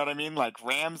 You know what I mean? Like,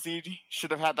 Ramsey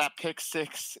should have had that pick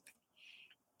six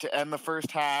to end the first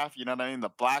half. You know what I mean?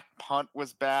 The black punt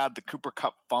was bad. The Cooper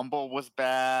Kupp fumble was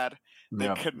bad.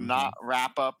 They could not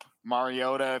wrap up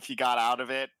Mariota if he got out of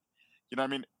it. You know what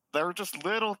I mean? There were just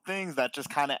little things that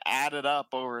just kind of added up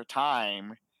over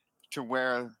time to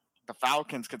where the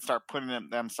Falcons could start putting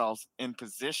themselves in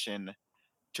position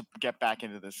to get back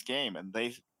into this game. And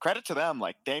they, credit to them,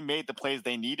 like, they made the plays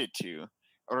they needed to in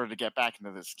order to get back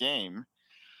into this game.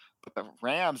 But the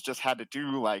Rams just had to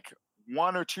do like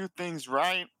one or two things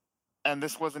right, and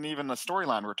this wasn't even the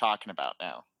storyline we're talking about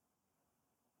now.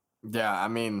 Yeah, I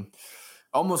mean,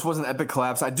 almost was an epic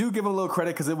collapse. I do give them a little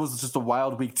credit because it was just a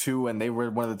wild week 2, and they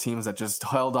were one of the teams that just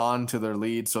held on to their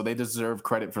lead, so they deserve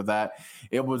credit for that.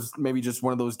 It was maybe just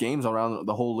one of those games around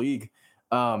the whole league.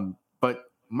 But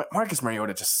Marcus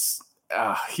Mariota just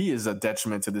he is a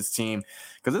detriment to this team,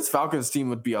 because this Falcons team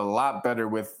would be a lot better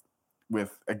with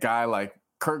a guy like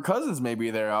Kirk Cousins may be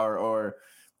there, or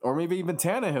maybe even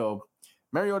Tannehill.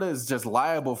 Mariota is just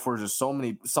liable for just so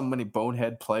many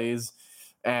bonehead plays,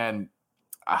 and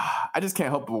I just can't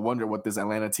help but wonder what this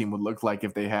Atlanta team would look like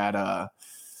if they had oh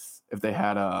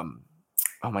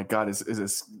my God, is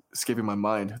this escaping my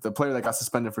mind? The player that got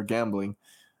suspended for gambling,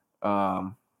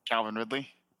 Calvin Ridley.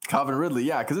 Calvin Ridley,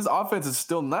 yeah, because his offense is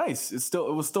still nice. It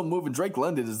was still moving. Drake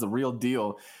London is the real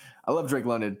deal. I love Drake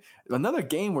London. Another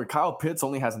game where Kyle Pitts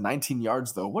only has 19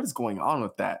 yards, though. What is going on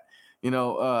with that?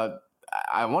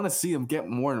 I want to see him get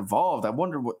more involved. I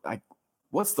wonder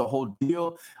what's the whole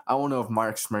deal. I don't know if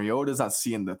Marcus Mariota is not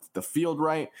seeing the field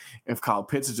right, if Kyle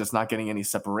Pitts is just not getting any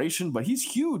separation, but he's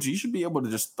huge. He should be able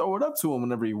to just throw it up to him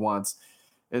whenever he wants.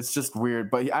 It's just weird.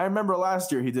 But I remember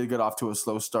last year he did get off to a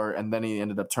slow start, and then he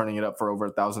ended up turning it up for over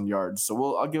 1,000 yards.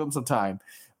 So I'll give him some time.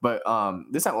 But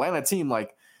this Atlanta team,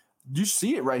 like, you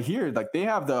see it right here. Like, they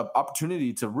have the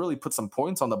opportunity to really put some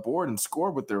points on the board and score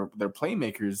with their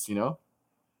playmakers, you know?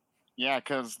 Yeah,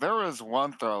 because there was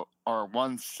one throw or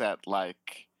one set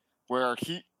like where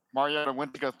Mariota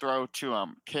went to go throw to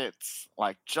Pitts,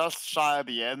 like just shy of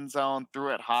the end zone,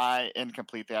 threw it high,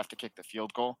 incomplete. They have to kick the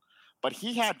field goal. But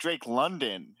he had Drake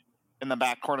London in the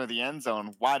back corner of the end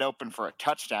zone wide open for a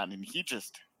touchdown, and he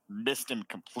just missed him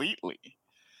completely.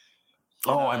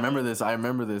 I remember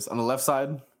this. On the left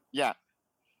side? Yeah.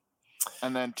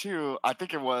 And then, two, I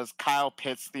think it was Kyle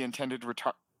Pitts, the intended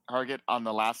target on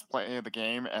the last play of the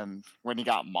game, and when he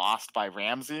got mossed by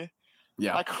Ramsey.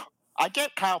 Yeah. Like, I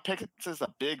get Kyle Pitts is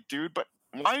a big dude, but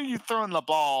why are you throwing the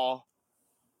ball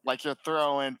like you're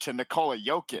throwing to Nikola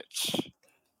Jokic?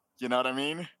 You know what I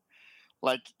mean?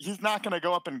 Like, he's not going to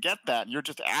go up and get that. You're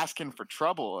just asking for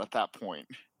trouble at that point.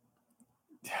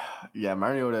 Yeah,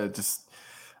 Mariota, just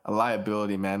a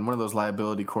liability, man. One of those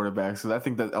liability quarterbacks. Because I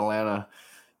think that Atlanta,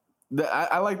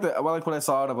 I like what I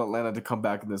saw out of Atlanta to come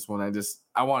back in this one.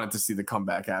 I wanted to see the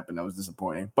comeback happen. That was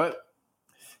disappointing. But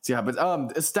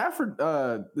Stafford,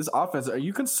 this offense, are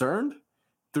you concerned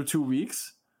through 2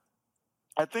 weeks?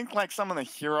 I think like some of the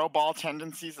hero ball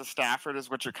tendencies of Stafford is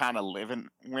what you're kind of living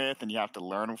with, and you have to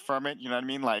learn from it. You know what I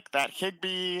mean? Like that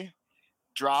Higbee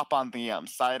drop on the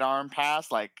sidearm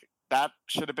pass, like that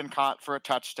should have been caught for a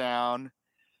touchdown.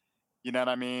 You know what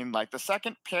I mean? Like the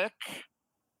second pick,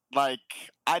 like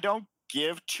I don't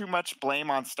give too much blame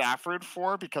on Stafford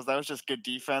for, because that was just good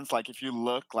defense. Like if you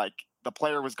look, like the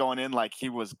player was going in like he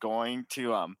was going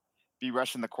to be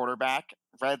rushing the quarterback.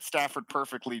 Read Stafford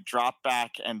perfectly, dropped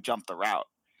back, and jumped the route.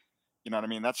 You know what I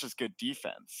mean? That's just good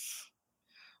defense.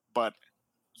 But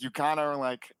you kind of are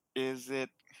like,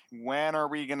 when are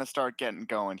we going to start getting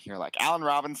going here? Like Allen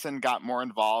Robinson got more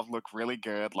involved, looked really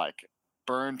good, like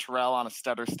burned Terrell on a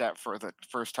stutter step for the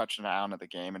first touchdown of the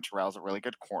game, and Terrell's a really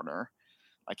good corner.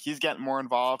 Like he's getting more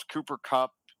involved. Cooper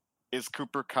Kupp is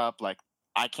Cooper Kupp. Like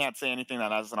I can't say anything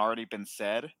that hasn't already been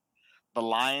said. The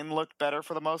line looked better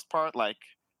for the most part. Like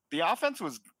the offense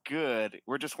was good.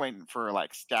 We're just waiting for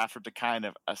like Stafford to kind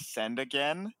of ascend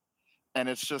again. And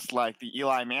it's just like the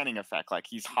Eli Manning effect. Like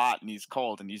he's hot and he's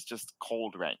cold, and he's just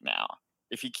cold right now.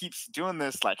 If he keeps doing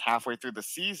this like halfway through the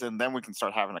season, then we can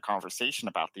start having a conversation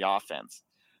about the offense.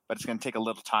 But it's going to take a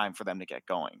little time for them to get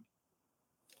going.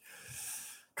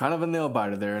 Kind of a nail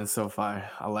biter there in SoFi.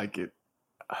 I like it.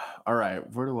 All right,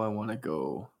 where do I want to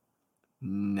go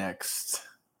next?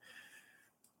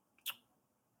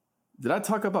 Did I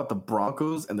talk about the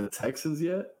Broncos and the Texans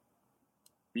yet?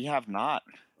 We have not.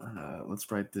 Let's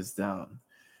write this down.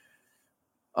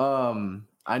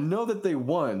 I know that they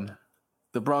won.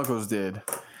 The Broncos did.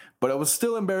 But it was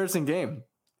still an embarrassing game.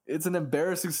 It's an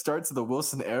embarrassing start to the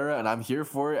Wilson era, and I'm here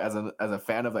for it as a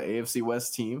fan of an AFC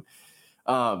West team.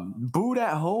 Booed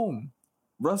at home.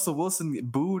 Russell Wilson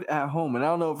booed at home. And I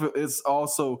don't know if it's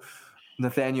also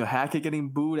Nathaniel Hackett getting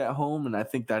booed at home, and I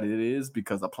think that it is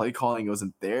because the play calling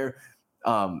wasn't there.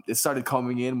 It started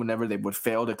coming in whenever they would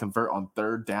fail to convert on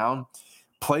third down.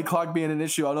 Play clock being an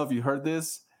issue. I don't know if you heard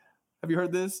this. Have you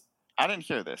heard this? I didn't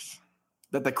hear this.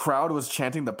 That the crowd was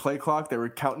chanting the play clock. They were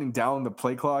counting down the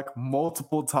play clock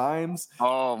multiple times.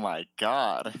 Oh, my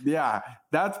God. Yeah,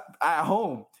 that's at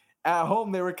home. At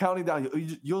home, they were counting down.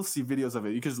 You'll see videos of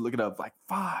it. You can just look it up. Like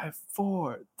 5,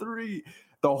 4, 3.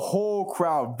 The whole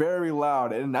crowd, very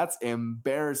loud, and that's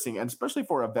embarrassing, and especially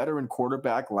for a veteran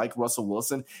quarterback like Russell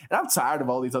Wilson. And I'm tired of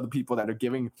all these other people that are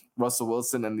giving Russell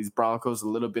Wilson and these Broncos a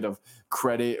little bit of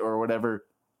credit or whatever,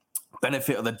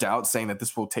 benefit of the doubt, saying that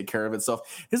this will take care of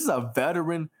itself. This is a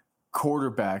veteran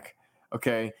quarterback,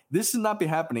 okay? This should not be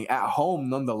happening at home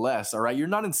nonetheless, all right? You're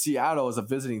not in Seattle as a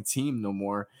visiting team no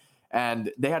more,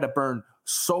 and they had to burn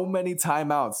so many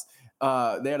timeouts.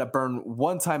 They had to burn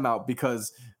one timeout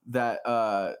because that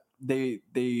they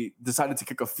decided to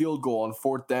kick a field goal on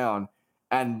 4th down,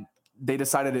 and they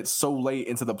decided it so late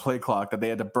into the play clock that they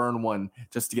had to burn one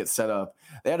just to get set up.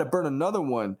 They had to burn another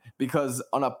one because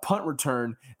on a punt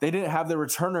return, they didn't have their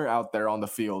returner out there on the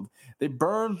field. They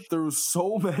burned through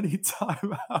so many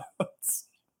timeouts.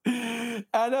 And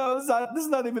this is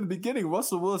not even the beginning.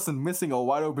 Russell Wilson missing a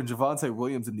wide open Javonte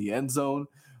Williams in the end zone.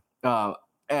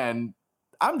 And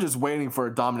I'm just waiting for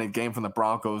a dominant game from the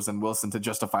Broncos and Wilson to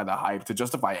justify the hype, to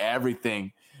justify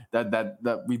everything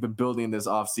that we've been building this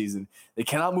offseason. They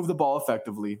cannot move the ball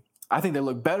effectively. I think they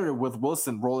look better with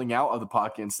Wilson rolling out of the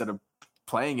pocket instead of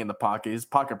playing in the pocket. His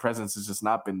pocket presence has just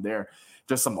not been there.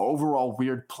 Just some overall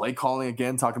weird play calling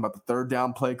again, talking about the 3rd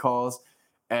down play calls,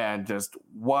 and just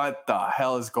what the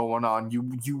hell is going on?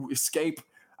 You escape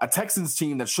a Texans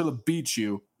team that should have beat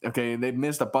you, okay, and they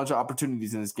missed a bunch of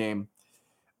opportunities in this game.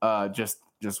 Just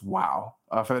wow.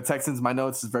 For the Texans, my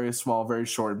notes is very small, very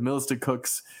short. Mills to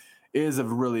Cooks is a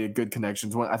really good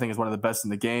connection. I think it's one of the best in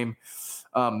the game.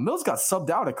 Mills got subbed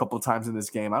out a couple of times in this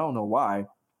game. I don't know why.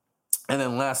 And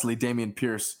then lastly, Dameon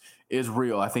Pierce is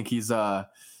real. I think he's the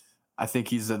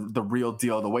real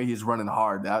deal. The way he's running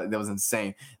hard, that was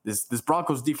insane. This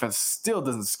Broncos defense still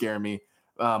doesn't scare me.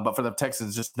 But for the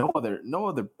Texans, just no other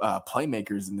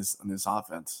playmakers in this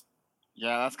offense.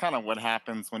 Yeah, that's kind of what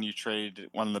happens when you trade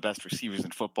one of the best receivers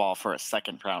in football for a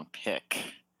 2nd-round pick.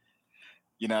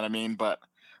 You know what I mean? But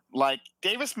like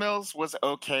Davis Mills was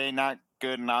okay, not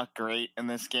good, not great in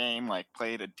this game. Like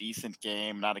played a decent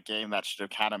game, not a game that should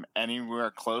have had him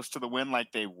anywhere close to the win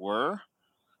like they were.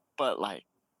 But like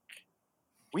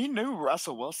we knew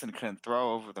Russell Wilson couldn't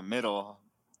throw over the middle,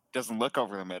 doesn't look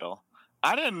over the middle.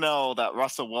 I didn't know that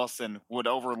Russell Wilson would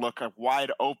overlook a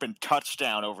wide open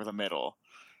touchdown over the middle.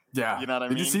 Yeah. You know what I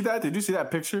mean? Did you see that? Did you see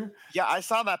that picture? Yeah, I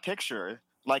saw that picture.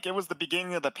 Like it was the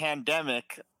beginning of the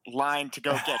pandemic line to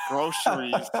go get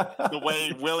groceries. The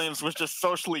way Williams was just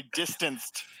socially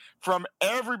distanced from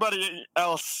everybody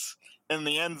else in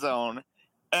the end zone.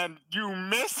 And you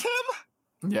miss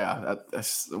him? Yeah,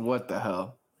 that's what the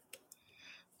hell.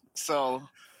 So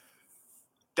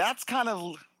that's kind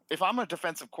of, if I'm a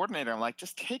defensive coordinator, I'm like,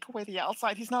 just take away the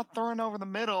outside. He's not throwing over the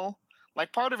middle.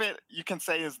 Like part of it you can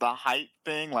say is the height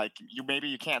thing. Like maybe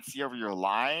you can't see over your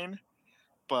line,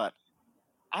 but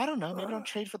I don't know. Maybe don't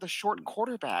trade for the short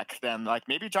quarterback then. Like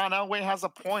maybe John Elway has a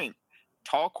point.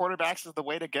 Tall quarterbacks is the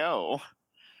way to go.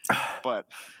 But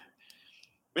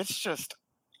it's just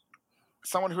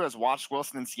someone who has watched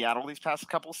Wilson in Seattle these past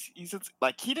couple seasons.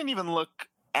 Like he didn't even look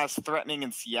as threatening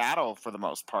in Seattle for the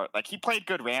most part. Like he played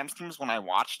good Rams teams when I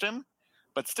watched him,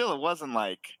 but still it wasn't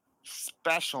like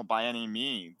special by any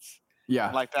means.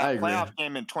 Yeah, like that playoff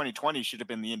game in 2020 should have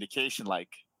been the indication. Like,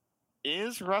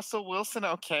 is Russell Wilson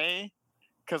okay?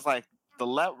 Because like the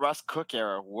let Russ cook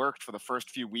era worked for the first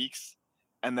few weeks,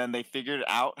 and then they figured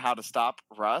out how to stop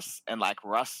Russ, and like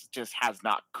Russ just has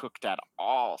not cooked at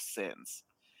all since.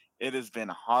 It has been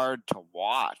hard to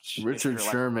watch. Richard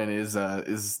Sherman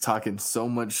is talking so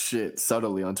much shit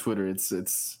subtly on Twitter.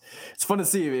 It's fun to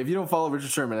see. If you don't follow Richard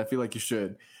Sherman, I feel like you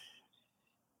should.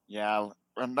 Yeah,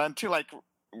 and then too, like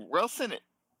Wilson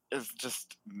is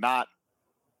just not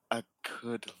a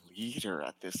good leader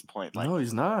at this point. Like, no,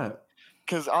 he's not.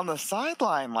 Because on the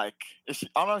sideline, like, I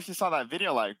don't know if you saw that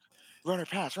video, like, run or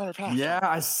pass. Yeah,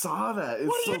 I saw that. It's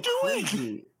what are you doing?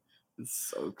 Cringy.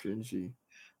 It's so cringy.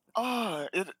 Oh,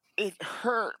 it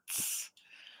hurts.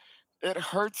 It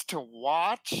hurts to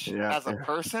watch as a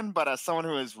person, but as someone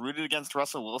who has rooted against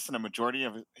Russell Wilson a majority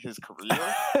of his career,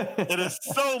 it is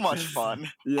so much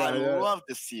fun. I love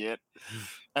to see it.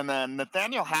 And then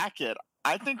Nathaniel Hackett,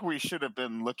 I think we should have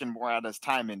been looking more at his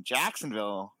time in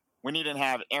Jacksonville when he didn't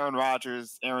have Aaron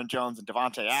Rodgers, Aaron Jones, and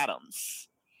Devontae Adams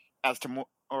as to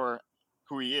or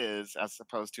who he is, as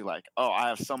opposed to like, oh, I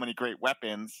have so many great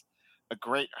weapons, a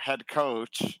great head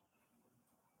coach.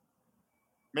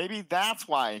 Maybe that's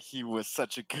why he was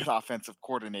such a good offensive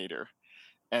coordinator,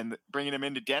 and bringing him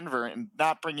into Denver and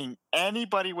not bringing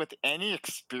anybody with any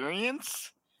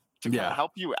experience to kind of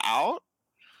help you out.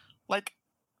 Like,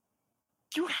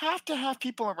 you have to have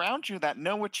people around you that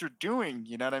know what you're doing.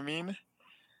 You know what I mean?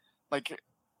 Like,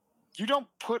 you don't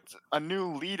put a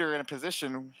new leader in a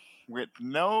position with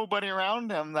nobody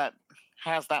around him that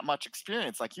has that much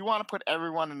experience. Like, you want to put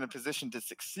everyone in a position to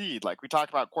succeed. Like we talked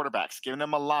about quarterbacks, giving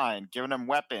them a line, giving them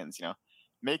weapons,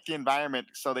 make the environment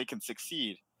so they can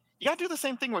succeed. You got to do the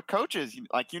same thing with coaches.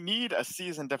 Like, you need a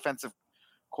seasoned defensive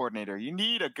coordinator. You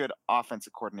need a good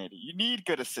offensive coordinator. You need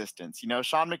good assistants.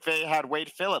 Sean McVay had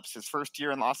Wade Phillips his first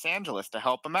year in Los Angeles to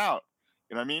help him out.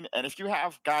 You know what I mean? And if you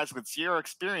have guys with zero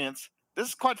experience, this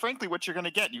is quite frankly what you're going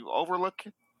to get. You overlook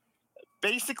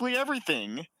basically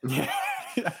everything.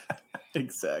 Yeah,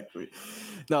 exactly.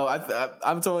 No,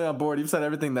 I'm totally on board. You've said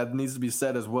everything that needs to be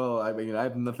said as well. I mean, I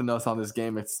have nothing else on this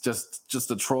game. It's just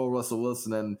to troll Russell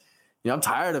Wilson, and I'm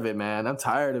tired of it, man. I'm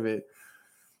tired of it.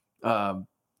 Um,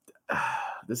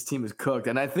 this team is cooked,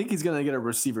 and I think he's gonna get a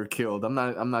receiver killed. I'm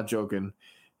not joking.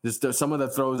 There's some of the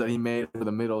throws that he made over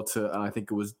the middle to I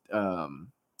think it was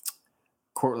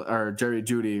or Jerry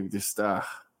Jeudy. Just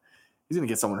he's gonna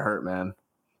get someone hurt, man.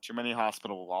 Too many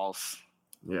hospital walls.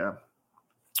 Yeah.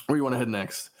 Where you want to head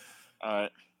next? All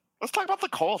right. Let's talk about the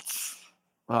Colts.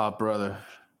 Oh, brother.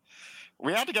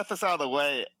 We had to get this out of the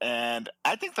way, and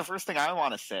I think the first thing I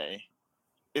want to say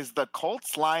is the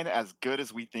Colts line as good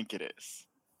as we think it is?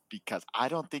 Because I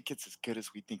don't think it's as good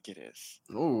as we think it is.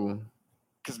 Ooh.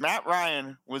 Because Matt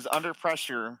Ryan was under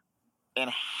pressure in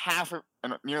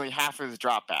nearly half of his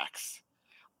dropbacks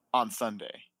on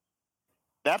Sunday.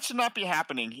 That should not be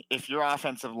happening if your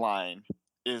offensive line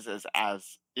is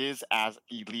as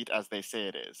elite as they say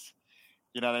it is.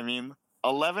 You know what I mean?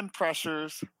 11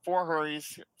 pressures, 4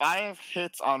 hurries, 5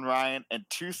 hits on Ryan, and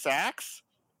 2 sacks.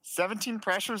 17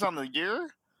 pressures on the year.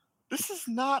 This is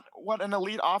not what an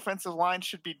elite offensive line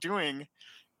should be doing.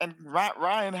 And Matt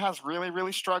Ryan has really,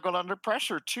 really struggled under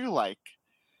pressure too. Like,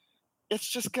 it's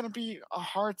just going to be a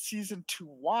hard season to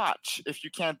watch if you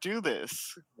can't do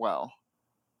this well.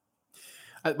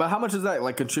 But how much is that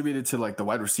like contributed to like the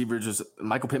wide receiver? Just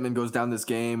Michael Pittman goes down this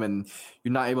game, and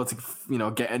you're not able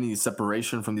to get any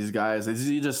separation from these guys. Is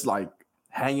he just like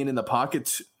hanging in the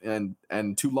pocket and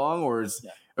too long, or is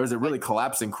it really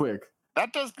collapsing quick?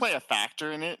 That does play a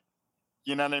factor in it.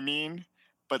 You know what I mean?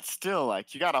 But still,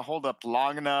 like, you got to hold up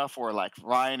long enough, or like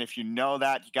Ryan, if you know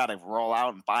that, you got to roll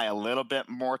out and buy a little bit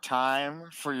more time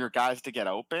for your guys to get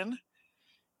open.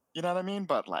 You know what I mean?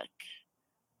 But like,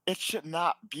 it should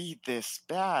not be this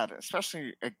bad,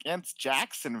 especially against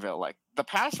Jacksonville. Like, the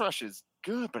pass rush is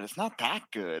good, but it's not that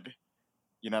good.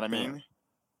 You know what I mean?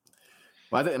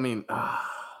 Well,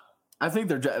 I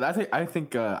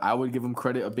think I would give them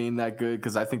credit of being that good,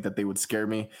 because I think that they would scare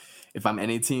me if I'm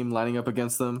any team lining up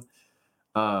against them.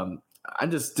 I'm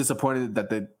just disappointed that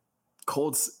the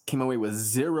Colts came away with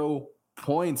 0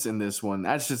 points in this one.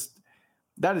 That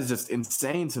is just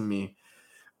insane to me.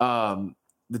 The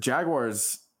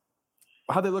Jaguars,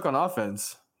 how'd they look on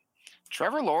offense?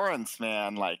 Trevor Lawrence,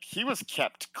 man, like, he was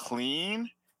kept clean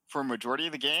for a majority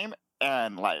of the game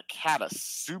and like had a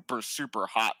super, super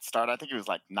hot start. I think he was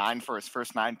like 9 for his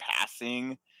first 9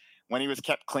 passing. When he was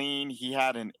kept clean, he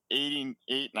had an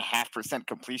 88.5%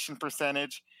 completion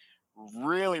percentage.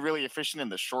 Really, really efficient in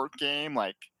the short game.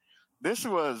 Like, this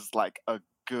was like a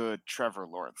good Trevor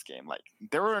Lawrence game. Like,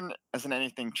 there wasn't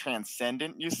anything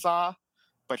transcendent you saw,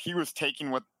 but he was taking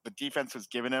what the defense was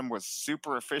giving him, was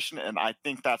super efficient, and I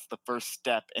think that's the first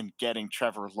step in getting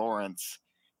Trevor Lawrence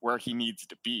where he needs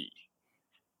to be.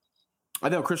 I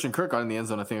know Christian Kirk got in the end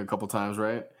zone, I think, a couple times,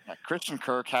 right? Yeah, Christian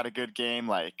Kirk had a good game.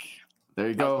 Like, there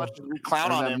you go. As much as we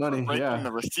clown on him for breaking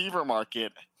the receiver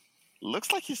market,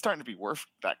 looks like he's starting to be worth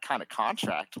that kind of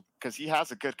contract because he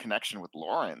has a good connection with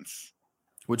Lawrence.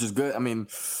 Which is good. I mean,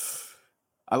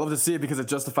 I love to see it because it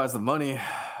justifies the money.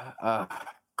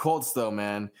 Colts, though,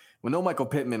 man. With no Michael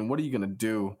Pittman, what are you going to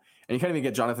do? And you can't even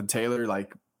get Jonathan Taylor,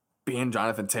 like, being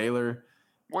Jonathan Taylor.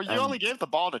 Well, you only gave the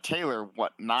ball to Taylor,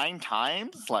 9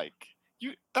 times? Like,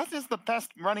 that is the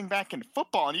best running back in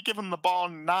football, and you give him the ball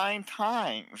 9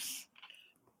 times.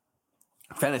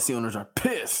 Fantasy owners are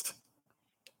pissed.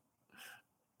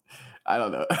 I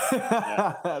don't know.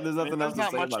 Yeah. There's nothing else to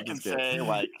say about this game.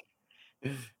 Like,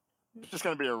 it's just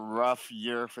going to be a rough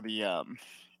year for the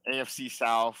AFC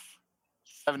South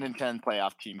 7-10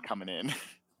 playoff team coming in.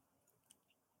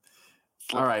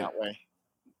 All right.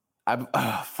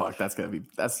 Fuck.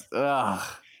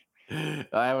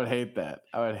 I would hate that.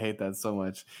 I would hate that so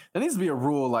much. There needs to be a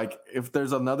rule, like, if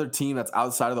there's another team that's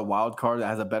outside of the wild card that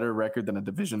has a better record than a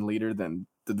division leader, then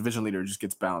the division leader just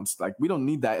gets bounced. Like, we don't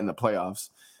need that in the playoffs.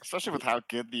 Especially with how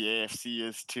good the AFC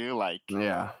is too. Like,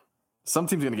 yeah, some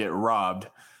team's gonna get robbed.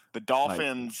 The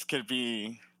Dolphins could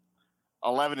be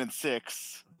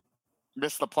 11-6,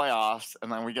 miss the playoffs,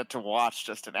 and then we get to watch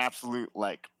just an absolute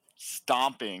like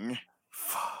stomping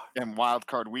in wild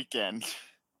card weekend.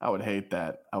 I would hate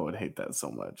that. I would hate that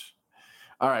so much.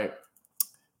 All right.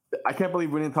 I can't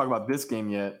believe we didn't talk about this game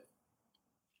yet.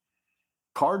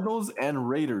 Cardinals and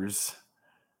Raiders.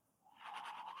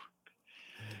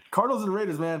 Cardinals and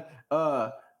Raiders, man.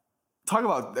 Talk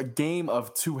about a game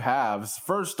of 2 halves.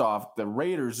 First off, the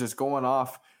Raiders just going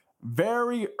off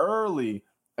very early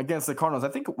against the Cardinals. I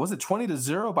think, was it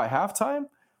 20-0 by halftime?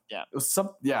 Yeah. It was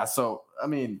so, I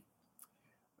mean,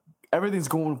 everything's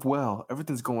going well.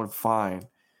 Everything's going fine.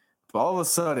 But all of a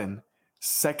sudden,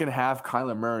 second half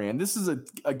Kyler Murray. And this is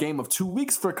a game of 2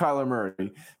 weeks for Kyler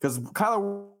Murray because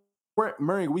Kyler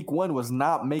Murray week 1 was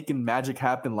not making magic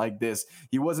happen like this.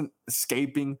 He wasn't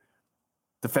escaping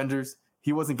defenders.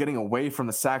 He wasn't getting away from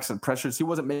the sacks and pressures. He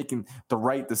wasn't making the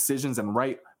right decisions and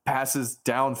right passes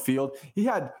downfield. He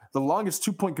had the longest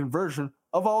 2-point conversion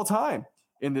of all time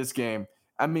in this game.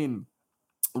 I mean,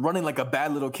 running like a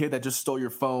bad little kid that just stole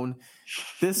your phone.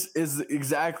 This is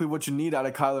exactly what you need out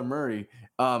of Kyler Murray,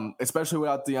 especially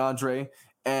without DeAndre.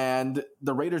 And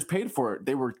the Raiders paid for it.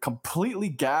 They were completely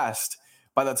gassed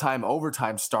by the time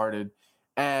overtime started.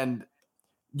 And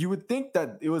you would think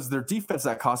that it was their defense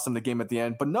that cost them the game at the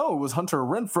end. But no, it was Hunter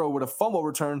Renfrow with a fumble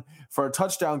return for a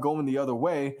touchdown going the other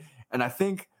way. And I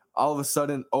think all of a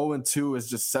sudden 0-2 is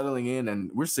just settling in, and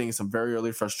we're seeing some very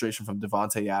early frustration from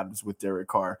Davante Adams with Derek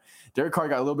Carr. Derek Carr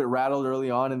got a little bit rattled early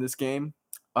on in this game.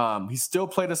 He still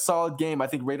played a solid game. I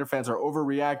think Raider fans are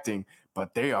overreacting,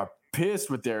 but they are pissed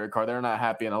with Derek Carr. They're not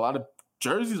happy, and a lot of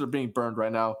jerseys are being burned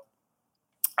right now.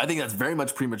 I think that's very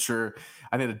much premature.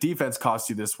 I think the defense cost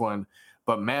you this one.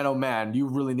 But man, oh man, you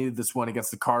really needed this one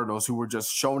against the Cardinals, who were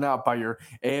just shown out by your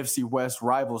AFC West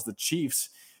rivals, the Chiefs,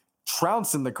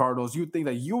 trouncing the Cardinals. You'd think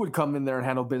that you would come in there and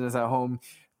handle business at home.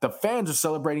 The fans are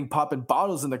celebrating, popping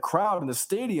bottles in the crowd in the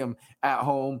stadium at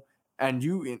home, and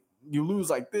you lose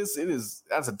like this.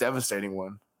 That's a devastating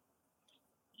one.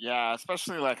 Yeah,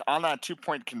 especially like on that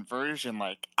 2-point conversion.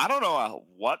 Like, I don't know at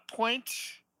what point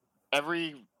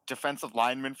every defensive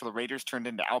lineman for the Raiders turned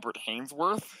into Albert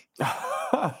Hainsworth.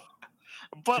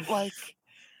 But like,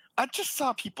 I just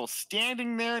saw people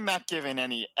standing there, not giving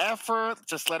any effort,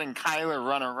 just letting Kyler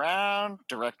run around,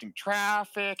 directing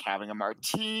traffic, having a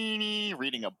martini,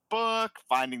 reading a book,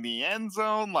 finding the end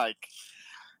zone. Like,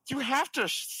 you have to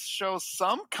show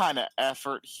some kind of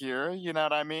effort here. You know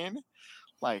what I mean?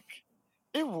 Like,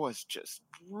 it was just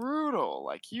brutal.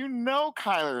 Like,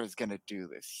 Kyler is going to do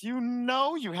this.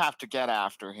 You have to get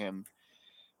after him.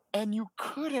 And you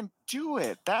couldn't do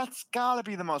it. That's got to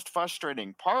be the most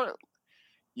frustrating part.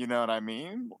 You know what I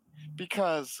mean?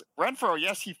 Because Renfrow,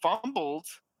 yes, he fumbled,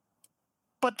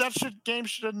 but that game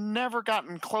should have never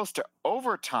gotten close to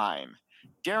overtime.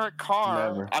 Derek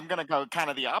Carr, never. I'm going to go kind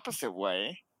of the opposite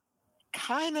way,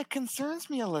 kind of concerns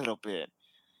me a little bit.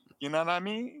 You know what I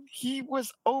mean? He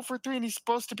was 0 for 3, and he's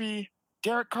supposed to be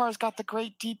Derek Carr's got the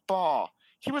great deep ball.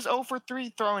 He was 0 for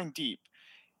 3 throwing deep.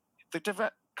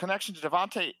 The connection to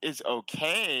Davante is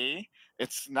okay.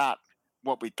 It's not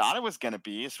what we thought it was going to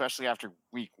be, especially after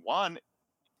week 1.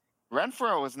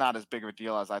 Renfrow was not as big of a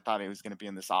deal as I thought he was going to be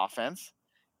in this offense.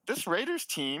 This Raiders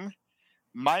team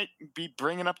might be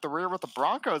bringing up the rear with the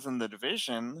Broncos in the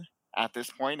division at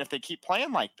this point if they keep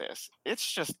playing like this. It's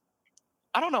just,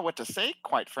 I don't know what to say,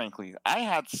 quite frankly. I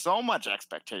had so much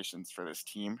expectations for this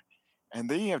team, and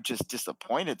they have just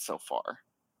disappointed so far.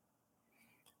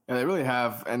 And they really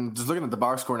have. And just looking at the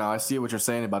box score now, I see what you're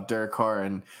saying about Derek Carr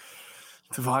and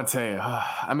Davante.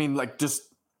 I mean, like, just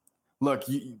look,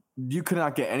 you could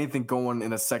not get anything going in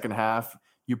the second half.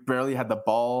 You barely had the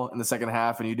ball in the second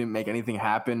half, and you didn't make anything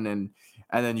happen. And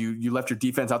then you left your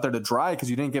defense out there to dry because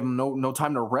you didn't give him no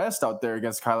time to rest out there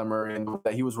against Kyler Murray and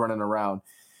that he was running around.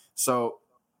 So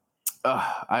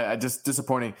I just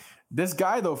disappointing. This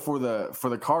guy though for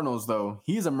the Cardinals though,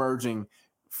 he's emerging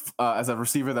as a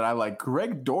receiver that I like.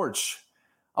 Greg Dortch.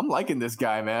 I'm liking this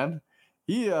guy, man.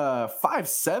 He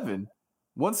 5'7",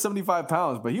 175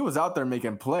 pounds, but he was out there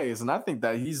making plays, and I think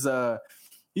that he's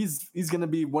going to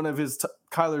be one of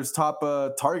Kyler's top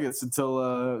targets until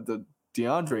the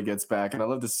DeAndre gets back, and I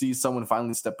love to see someone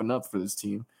finally stepping up for this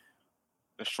team.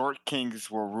 The short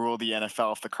kings will rule the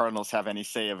NFL if the Cardinals have any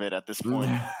say of it at this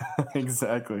point.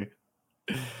 Exactly.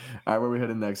 All right, where are we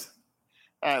headed next?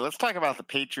 All right, let's talk about the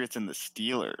Patriots and the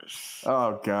Steelers.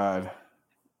 Oh, God.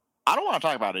 I don't want to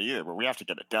talk about it either, but we have to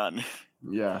get it done.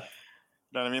 Yeah.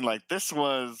 You know what I mean? Like, this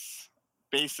was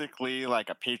basically like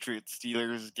a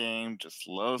Patriots-Steelers game, just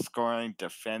low-scoring,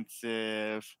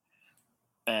 defensive.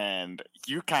 And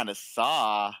you kind of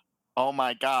saw, oh,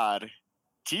 my God,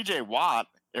 TJ Watt,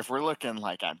 if we're looking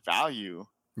like at value,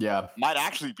 might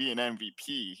actually be an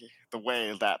MVP the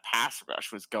way that pass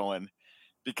rush was going.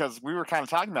 Because we were kind of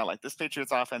talking about, like, this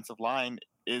Patriots offensive line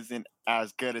isn't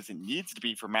as good as it needs to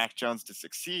be for Mac Jones to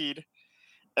succeed.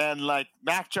 And, like,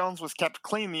 Mac Jones was kept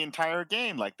clean the entire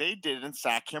game. Like, they didn't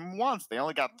sack him once. They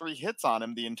only got 3 hits on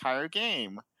him the entire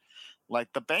game. Like,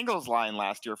 the Bengals line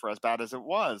last year, for as bad as it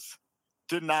was,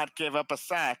 did not give up a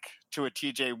sack to a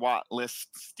TJ Watt-less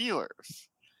Steelers.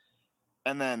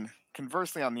 And then,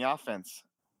 conversely, on the offense,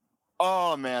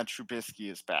 oh, man, Trubisky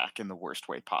is back in the worst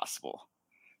way possible.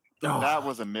 Oh. That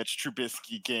was a Mitch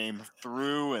Trubisky game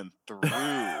through and through.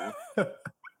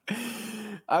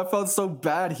 I felt so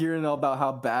bad hearing about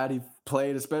how bad he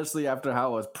played, especially after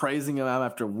how I was praising him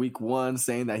after week one,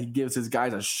 saying that he gives his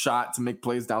guys a shot to make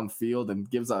plays downfield and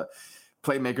gives a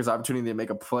playmakers opportunity to make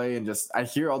a play. And just I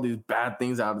hear all these bad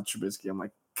things out of Trubisky. I'm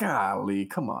like, golly,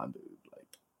 come on, dude. Like,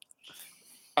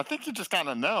 I think you just kind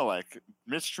of know, like,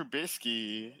 Mitch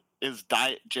Trubisky is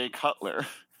Diet Jay Cutler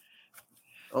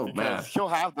oh man, because he'll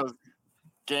have those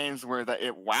games where that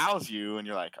it wows you and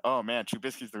you're like, oh man,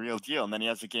 Trubisky's the real deal. And then he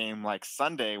has a game like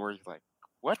Sunday where you're like,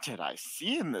 what did I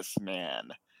see in this man?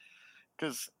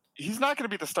 Because he's not going to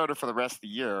be the starter for the rest of the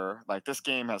year. Like this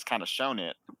game has kind of shown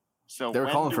it. So they were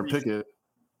calling for Pickett.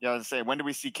 Yeah, I was say, when do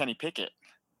we see Kenny Pickett?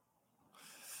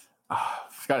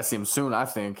 Got to see him soon, I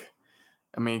think.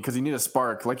 I mean, because you need a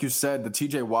spark. Like you said, the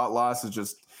TJ Watt loss is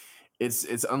just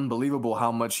it's unbelievable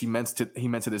how much he meant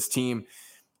to this team.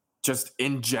 Just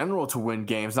in general to win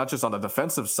games, not just on the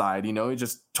defensive side, he's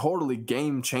just totally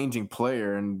game-changing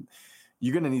player, and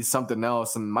you're going to need something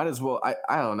else, and might as well,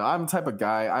 I don't know. I'm the type of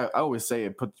guy, I always say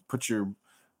it, put your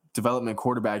development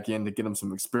quarterback in to get him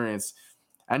some experience,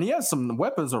 and he has some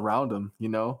weapons around him,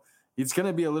 He's going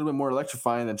to be a little bit more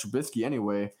electrifying than Trubisky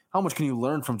anyway. How much can you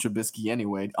learn from Trubisky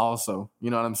anyway, also? You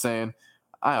know what I'm saying?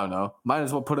 I don't know. Might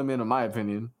as well put him in my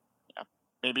opinion. Yeah.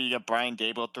 Maybe you get Brian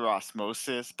Daboll through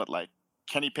osmosis, but like,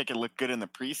 Kenny Pickett looked good in the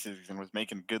preseason, was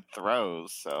making good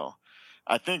throws. So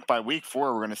I think by week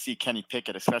 4, we're going to see Kenny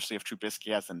Pickett, especially if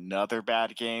Trubisky has another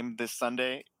bad game this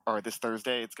Sunday or this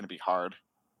Thursday. It's going to be hard.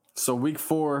 So week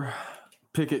 4,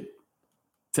 Pickett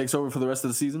takes over for the rest of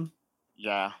the season?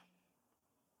 Yeah.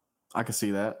 I can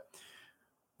see that.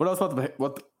 What else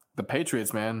about the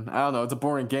Patriots, man? I don't know. It's a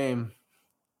boring game.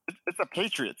 It's a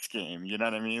Patriots game. You know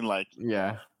what I mean? Like,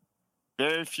 yeah.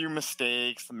 Very few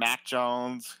mistakes. Mac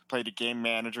Jones played a game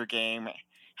manager game.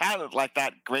 Had like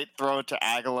that great throw to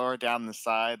Aguilar down the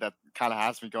side that kind of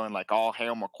has me going like all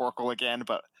hail McCorkle again.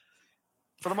 But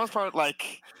for the most part,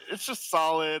 like it's just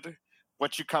solid.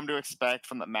 What you come to expect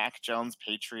from the Mac Jones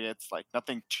Patriots, like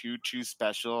nothing too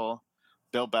special.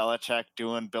 Bill Belichick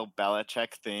doing Bill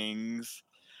Belichick things.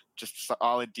 Just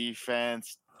solid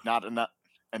defense, not enough,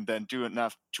 and then do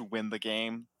enough to win the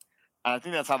game. And I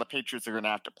think that's how the Patriots are going to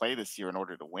have to play this year in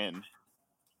order to win.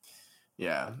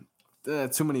 Yeah.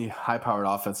 Too many high-powered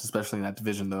offense, especially in that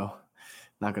division, though.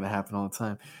 Not going to happen all the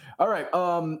time. All right,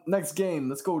 next game.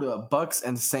 Let's go to Bucks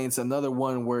and Saints, another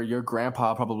one where your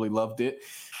grandpa probably loved it.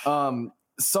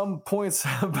 Some points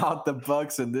about the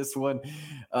Bucks in this one.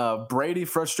 Brady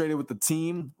frustrated with the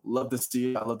team. Love to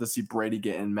see it. I love to see Brady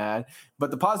getting mad.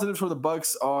 But the positives for the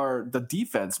Bucks are the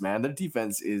defense, man. Their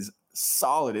defense is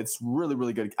solid. It's really,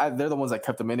 really good. They're the ones that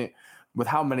kept them in it with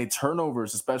how many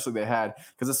turnovers, especially they had.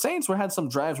 Because the Saints had some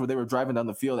drives where they were driving down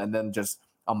the field and then just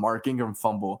a Mark Ingram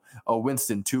fumble, a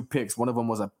Winston, 2 picks. One of them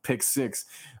was a pick 6.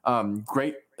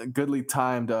 Great, goodly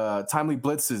timely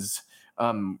blitzes.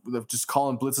 Just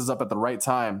calling blitzes up at the right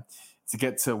time to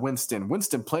get to Winston.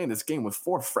 Winston playing this game with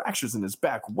 4 fractures in his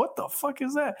back. What the fuck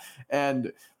is that?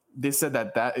 And they said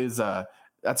that is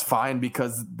that's fine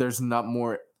because there's no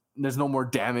more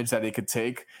damage that it could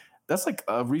take. That's like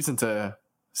a reason to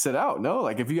sit out. No,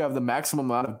 like if you have the maximum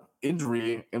amount of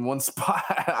injury in one spot,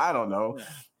 I don't know. Yeah.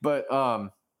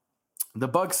 But the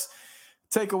Bucks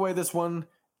take away this one,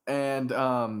 and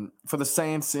for the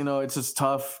Saints, it's just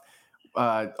tough.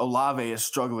 Olave is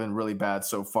struggling really bad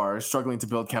so far. He's struggling to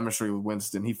build chemistry with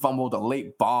Winston. He fumbled a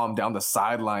late bomb down the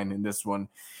sideline in this one.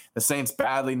 The Saints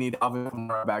badly need Alvin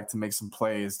Kamara back to make some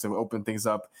plays to open things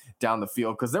up down the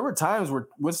field because there were times where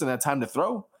Winston had time to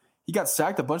throw. He got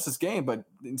sacked a bunch this game, but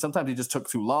sometimes he just took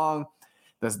too long.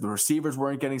 The receivers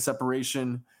weren't getting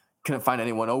separation. Couldn't find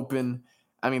anyone open.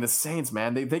 I mean, the Saints,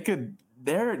 man, they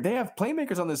have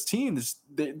playmakers on this team.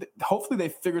 Hopefully they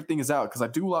figure things out because I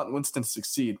do want Winston to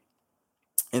succeed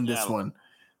in this one.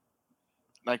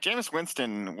 Like Jameis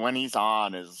Winston, when he's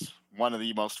on, is one of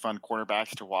the most fun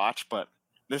quarterbacks to watch, but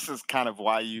this is kind of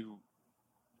why you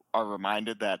are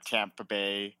reminded that Tampa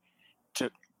Bay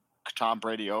took Tom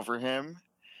Brady over him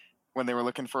when they were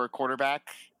looking for a quarterback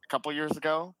a couple years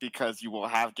ago, because you will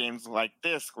have games like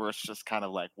this where it's just kind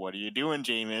of like, what are you doing,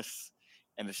 Jameis?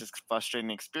 And it's just a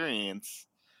frustrating experience.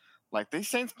 Like these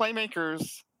Saints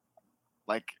playmakers,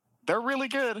 like they're really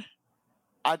good.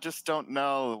 I just don't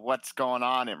know what's going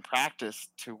on in practice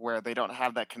to where they don't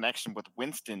have that connection with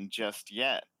Winston just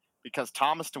yet. Because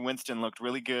Thomas to Winston looked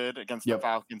really good against the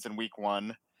Falcons in week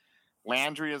 1.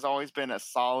 Landry has always been a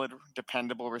solid,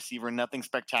 dependable receiver. Nothing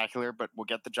spectacular, but will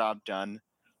get the job done.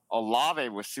 Olave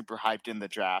was super hyped in the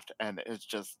draft, and it's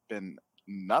just been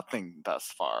nothing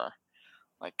thus far.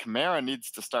 Like, Kamara needs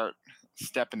to start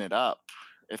stepping it up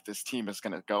if this team is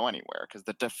going to go anywhere, because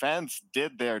the defense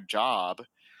did their job.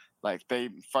 Like, they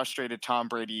frustrated Tom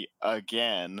Brady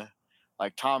again.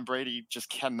 Like, Tom Brady just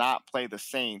cannot play the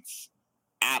Saints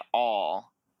at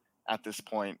all at this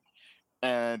point.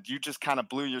 And you just kind of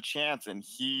blew your chance, and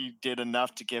he did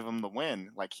enough to give him the win.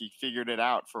 Like, he figured it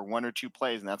out for 1 or 2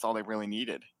 plays, and that's all they really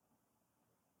needed.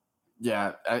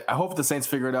 Yeah, I hope the Saints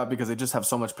figure it out because they just have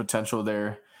so much potential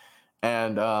there.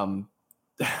 And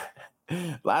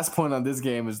last point on this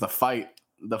game is the fight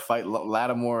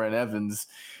Lattimore and Evans.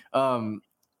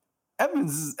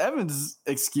 Evans'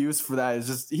 excuse for that is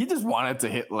just he just wanted to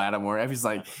hit Lattimore. Evans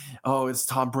like, oh, it's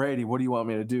Tom Brady. What do you want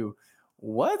me to do?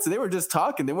 What? They were just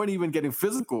talking. They weren't even getting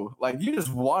physical. Like, you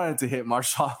just wanted to hit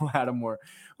Marshon Lattimore,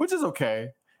 which is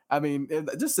okay. I mean,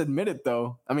 just admit it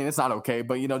though. I mean, it's not okay,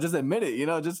 but just admit it.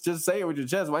 Just say it with your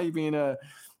chest. Why are you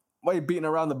beating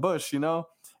around the bush?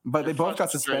 But they both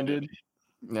got suspended.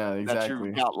 Yeah, exactly. That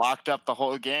you got locked up the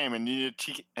whole game and needed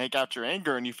to take out your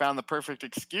anger, and you found the perfect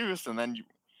excuse, and then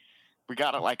we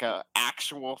got it like a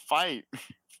actual fight,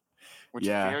 which is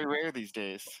very rare these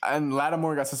days. And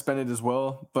Lattimore got suspended as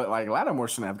well, but like Lattimore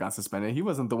shouldn't have got suspended. He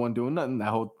wasn't the one doing nothing that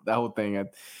whole thing.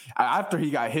 After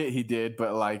he got hit, he did,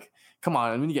 but like, come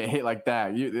on, when you get hit like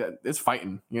that, it's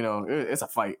fighting. It's a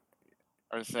fight.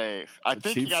 I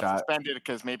think he got suspended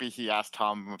because maybe he asked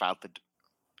Tom about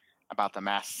the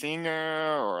Masked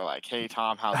Singer, or like, hey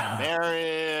Tom, how's the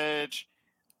marriage?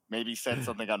 Maybe said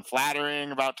something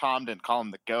unflattering about Tom, didn't call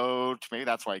him the GOAT. Maybe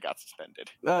that's why he got suspended.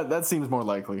 That seems more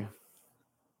likely.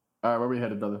 All right, where we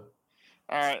headed, brother?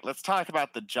 All right, let's talk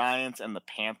about the Giants and the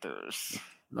Panthers.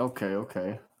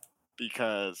 Okay.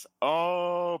 Because,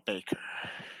 Baker.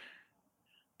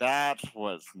 That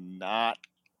was not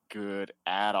good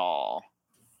at all.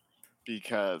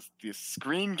 Because the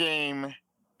screen game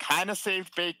kind of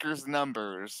saved Baker's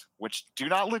numbers, which do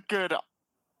not look good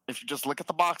if you just look at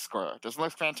the box score. It doesn't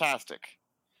look fantastic.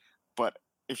 But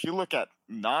if you look at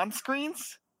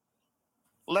non-screens,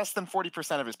 less than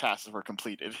 40% of his passes were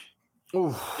completed.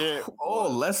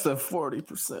 Less than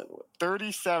 40%.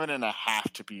 37.5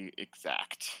 to be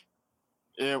exact.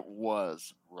 It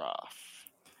was rough.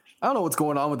 I don't know what's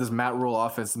going on with this Matt Rule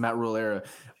offense, Matt Rule era,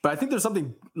 but I think there's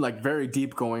something like very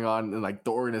deep going on in like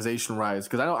the organization rise,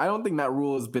 because I don't think Matt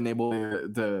Rule has been able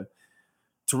to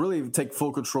really take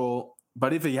full control.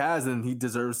 But if he has, then he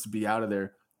deserves to be out of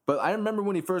there. But I remember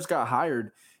when he first got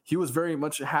hired, he was very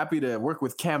much happy to work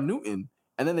with Cam Newton,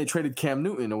 and then they traded Cam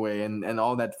Newton away and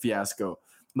all that fiasco.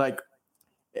 Like,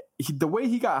 the way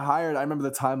he got hired, I remember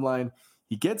the timeline.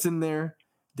 He gets in there,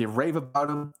 they rave about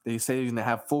him, they say he's going to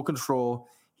have full control.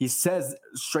 He says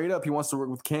straight up he wants to work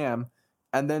with Cam,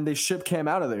 and then they ship Cam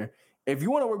out of there. If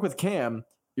you want to work with Cam,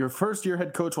 your first-year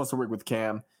head coach wants to work with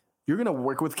Cam, you're going to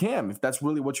work with Cam if that's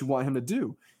really what you want him to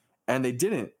do. And they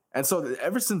didn't. And so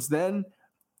ever since then,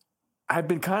 I've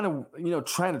been kind of,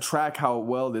 trying to track how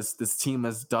well this team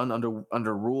has done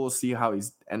under Rule, see how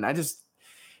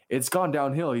it's gone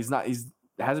downhill. He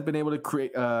hasn't been able to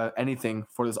create anything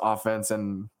for this offense.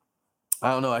 And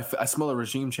I don't know, I smell a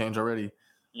regime change already.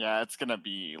 Yeah, it's going to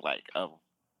be like a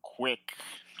quick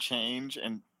change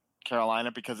in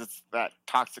Carolina, because it's that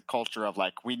toxic culture of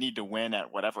like, we need to win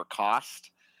at whatever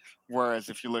cost. Whereas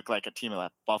if you look like a team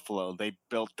like Buffalo, they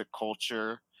built the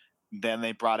culture, then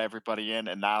they brought everybody in,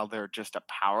 and now they're just a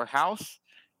powerhouse.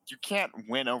 You can't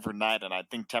win overnight, and I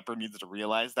think Tepper needs to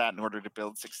realize that in order to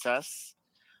build success.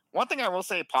 One thing I will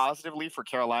say positively for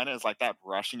Carolina is like that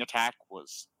rushing attack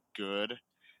was good.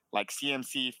 Like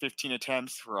CMC, 15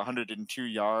 attempts for 102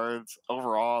 yards.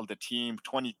 Overall, the team,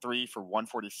 23 for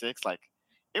 146. Like,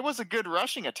 it was a good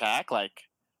rushing attack. Like,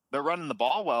 they're running the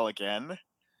ball well again.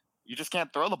 You just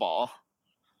can't throw the ball.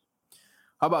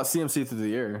 How about CMC through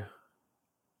the air?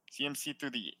 CMC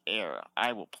through the air.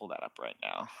 I will pull that up right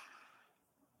now.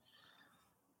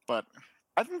 But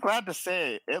I'm glad to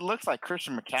say it looks like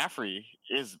Christian McCaffrey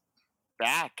is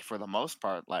back for the most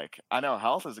part. Like, I know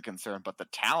health is a concern, but the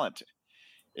talent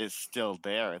is still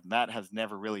there, and that has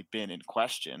never really been in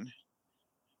question.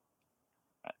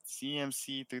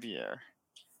 CMC through the air.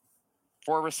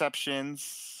 4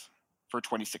 receptions for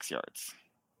 26 yards.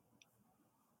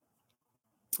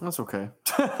 That's okay.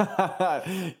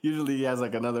 Usually he has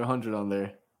like another 100 on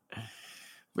there.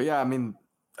 But yeah, I mean,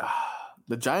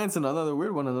 the Giants in another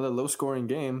weird one, another low-scoring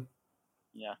game.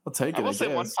 Yeah. I'll take it, I will say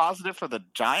guess. one positive for the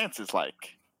Giants is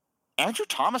like Andrew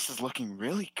Thomas is looking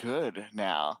really good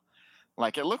now.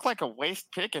 Like, it looked like a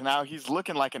waste pick, and now he's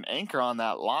looking like an anchor on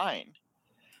that line.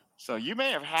 So you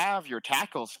may have your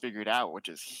tackles figured out, which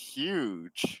is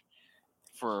huge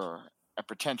for a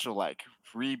potential like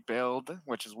rebuild,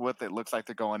 which is what it looks like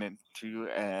they're going into,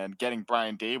 and getting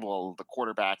Brian Dable, the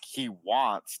quarterback he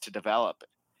wants to develop.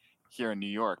 here in New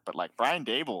York. But like Brian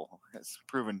Dable has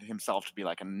proven himself to be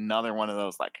like another one of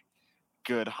those like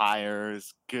good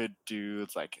hires, good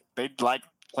dudes. Like they'd like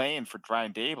playing for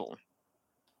Brian Dable.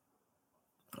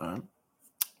 All right.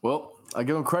 Well, I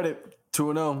give him credit.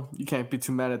 2-0. You can't be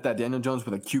too mad at that. Daniel Jones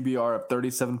with a QBR of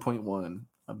 37.1.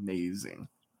 Amazing.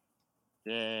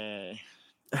 Yay.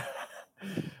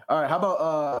 All right. How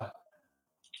about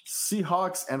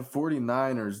Seahawks and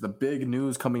 49ers? The big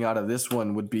news coming out of this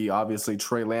one would be obviously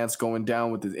Trey Lance going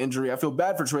down with his injury. I feel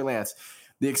bad for Trey Lance.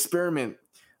 The experiment,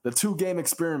 the 2-game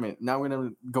experiment. Now we're going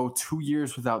to go 2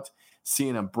 years without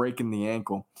seeing him breaking the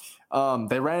ankle.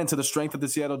 They ran into the strength of the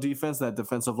Seattle defense, that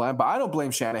defensive line, but I don't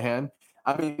blame Shanahan.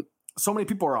 I mean, so many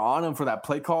people are on him for that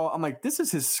play call. I'm like, this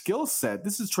is his skill set.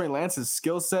 This is Trey Lance's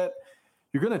skill set.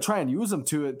 You're going to try and use him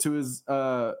to his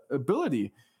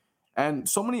ability. And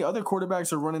so many other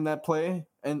quarterbacks are running that play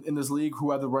in this league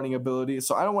who have the running ability.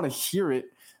 So I don't want to hear it,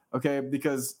 okay,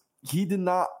 because he did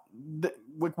not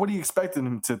 – what do you expect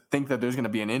him to think that there's going to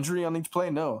be an injury on each play?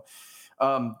 No.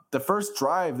 The first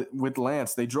drive with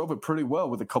Lance, they drove it pretty well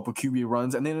with a couple QB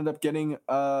runs, and they ended up getting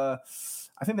I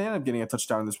think they ended up getting a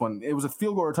touchdown in this one. It was a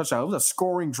field goal or a touchdown. It was a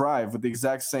scoring drive with the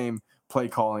exact same play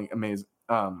calling. Amazing.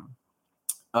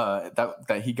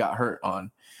 That he got hurt on.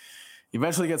 He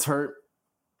eventually gets hurt.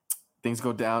 Things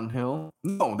go downhill.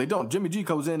 No, they don't. Jimmy G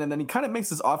goes in, and then he kind of makes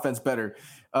this offense better.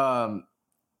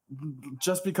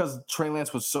 Just because Trey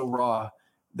Lance was so raw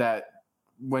that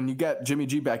when you get Jimmy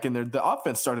G back in there, the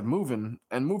offense started moving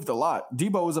and moved a lot.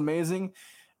 Debo was amazing,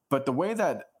 but the way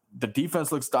that the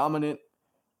defense looks dominant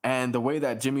and the way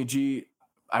that Jimmy G,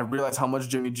 I realize how much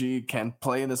Jimmy G can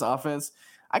play in this offense.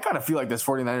 I kind of feel like this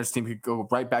 49ers team could go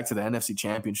right back to the NFC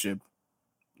Championship.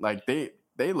 Like, they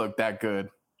look that good.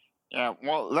 Yeah,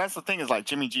 well, that's the thing is, like,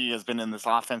 Jimmy G has been in this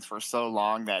offense for so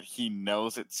long that he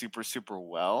knows it super, super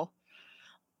well.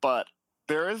 But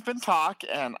there has been talk,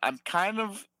 and I'm kind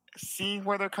of seeing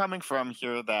where they're coming from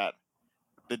here, that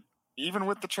even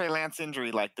with the Trey Lance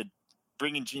injury, like, the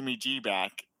bringing Jimmy G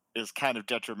back is kind of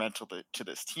detrimental to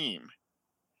this team.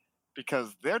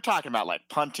 Because they're talking about, like,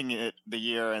 punting it the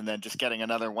year and then just getting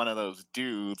another one of those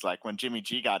dudes, like when Jimmy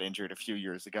G got injured a few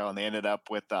years ago, and they ended up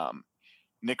with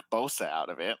Nick Bosa out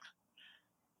of it.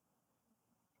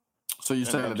 So you're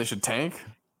saying that they should tank?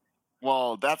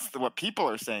 Well, that's what people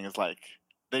are saying is, like,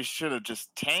 they should have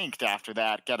just tanked after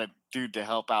that, got a dude to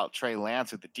help out Trey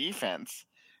Lance with the defense,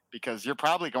 because you're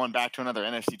probably going back to another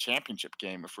NFC Championship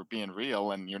game if we're being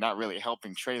real, and you're not really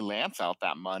helping Trey Lance out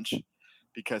that much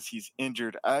because he's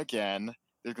injured again.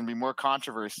 There's going to be more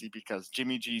controversy because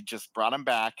Jimmy G just brought him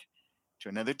back to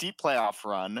another deep playoff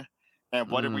run,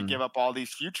 and what did we give up all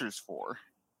these futures for?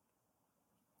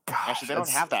 Gosh, actually, they don't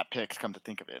have that pick, come to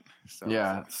think of it. So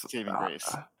yeah, saving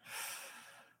grace.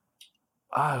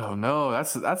 I don't know.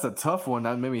 That's a tough one.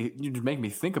 That you make me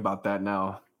think about that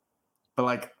now. But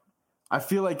like, I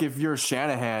feel like if you're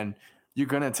Shanahan, you're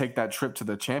gonna take that trip to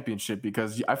the championship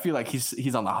because I feel like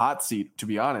he's on the hot seat, to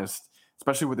be honest,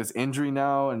 especially with this injury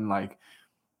now and like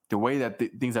the way that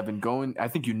things have been going. I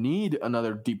think you need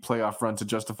another deep playoff run to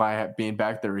justify being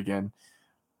back there again.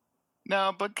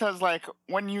 No, because, like,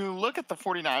 when you look at the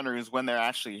 49ers when they're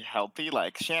actually healthy,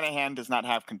 like, Shanahan does not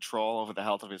have control over the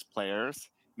health of his players.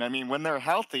 You know what I mean? When they're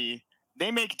healthy, they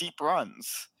make deep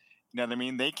runs. You know what I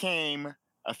mean? They came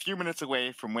a few minutes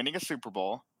away from winning a Super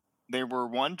Bowl. They were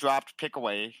one dropped pick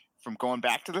away from going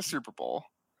back to the Super Bowl.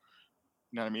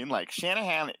 You know what I mean? Like,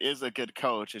 Shanahan is a good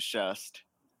coach. It's just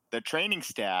the training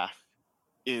staff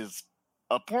is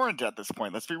abhorrent at this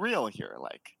point. Let's be real here.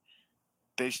 Like,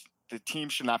 the team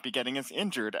should not be getting as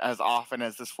injured as often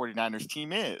as this 49ers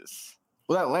team is.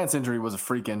 Well, that Lance injury was a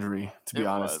freak injury, to be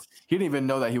honest. He didn't even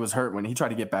know that he was hurt when he tried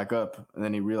to get back up, and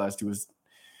then he realized he was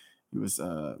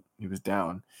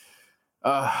down.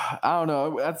 I don't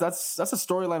know. That's a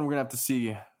storyline we're gonna have to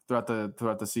see throughout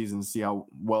the season, see how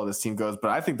well this team goes.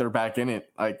 But I think they're back in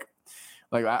it. Like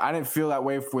I didn't feel that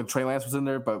way when Trey Lance was in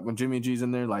there, but when Jimmy G's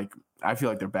in there, like I feel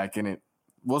like they're back in it.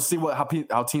 We'll see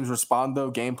how teams respond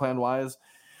though, game plan wise.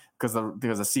 Because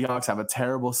the Seahawks have a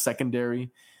terrible secondary.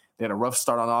 They had a rough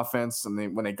start on offense,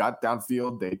 and when they got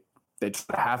downfield, they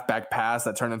tried a halfback pass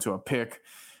that turned into a pick.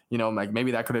 You know, like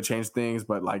maybe that could have changed things,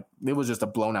 but like it was just a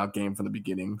blown out game from the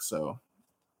beginning. So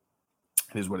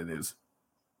it is what it is.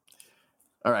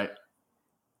 All right,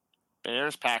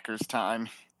 Bears Packers time.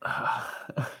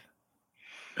 I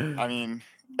mean,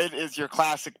 it is your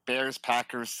classic Bears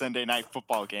Packers Sunday night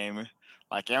football game.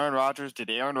 Like, Aaron Rodgers did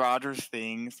Aaron Rodgers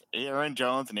things. Aaron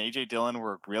Jones and A.J. Dillon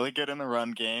were really good in the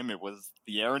run game. It was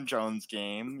the Aaron Jones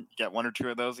game. You get one or two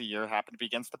of those a year. Happened to be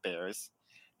against the Bears.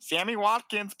 Sammy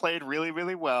Watkins played really,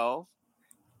 really well.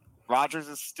 Rodgers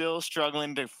is still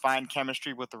struggling to find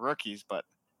chemistry with the rookies, but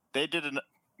they did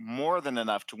more than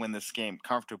enough to win this game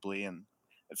comfortably, and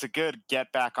it's a good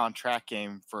get back on track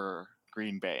game for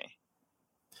Green Bay.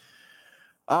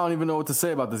 I don't even know what to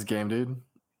say about this game, dude.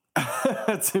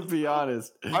 To be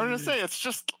honest, I'm gonna say it's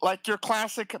just like your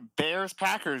classic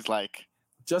Bears-Packers. Like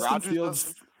Justin Rodgers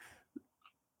Fields,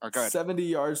 70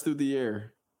 yards through the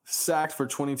air, sacked for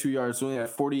 22 yards. So only had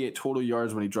 48 total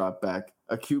yards when he dropped back.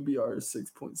 A QBR is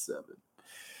 6.7.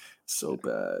 So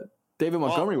bad. David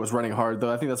Montgomery was running hard,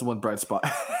 though. I think that's one bright spot.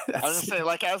 I was gonna say,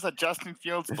 like, as a Justin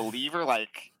Fields believer,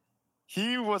 like,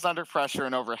 he was under pressure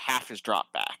in over half his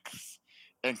dropbacks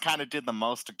and kind of did the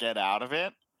most to get out of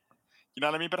it. You know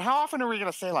what I mean? But how often are we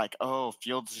going to say, like, oh,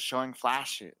 Fields is showing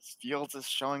flashes. Fields is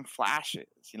showing flashes.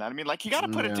 You know what I mean? Like, you got to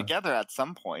put it together at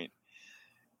some point.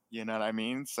 You know what I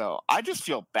mean? So I just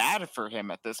feel bad for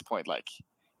him at this point. Like,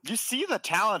 you see the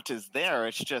talent is there.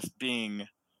 It's just being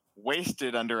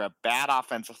wasted under a bad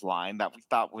offensive line that we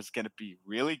thought was going to be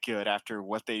really good after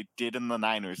what they did in the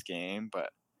Niners game.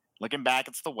 But looking back,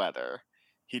 it's the weather.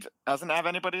 He doesn't have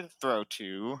anybody to throw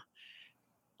to.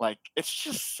 Like, it's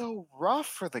just so rough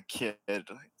for the kid.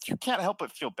 You can't help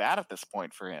but feel bad at this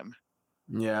point for him.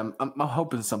 Yeah, I'm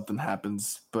hoping something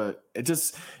happens, but it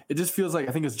just feels like,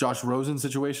 I think it's Josh Rosen's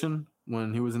situation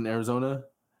when he was in Arizona.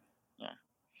 Yeah.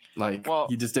 Like,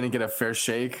 he just didn't get a fair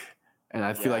shake, and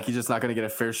I feel like he's just not going to get a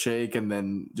fair shake, and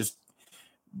then just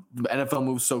the NFL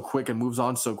moves so quick and moves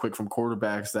on so quick from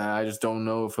quarterbacks that I just don't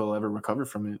know if he'll ever recover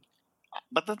from it.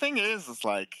 But the thing is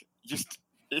like, just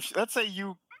if let's say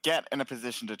you get in a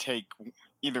position to take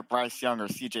either Bryce Young or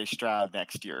CJ Stroud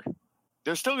next year,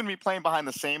 they're still going to be playing behind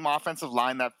the same offensive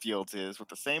line that Fields is, with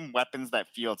the same weapons that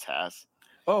Fields has.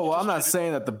 Oh, well, I'm not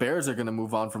saying that the Bears are going to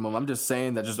move on from him. I'm just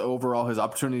saying that just overall his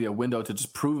opportunity, a window to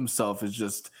just prove himself is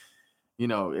just, you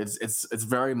know, it's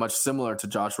very much similar to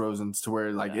Josh Rosen's, to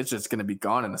where like it's just going to be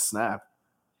gone in a snap.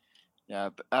 Yeah,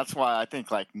 that's why I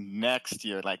think, like, next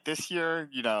year, like, this year,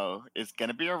 you know, is going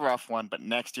to be a rough one, but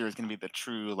next year is going to be the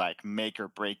true, like, make or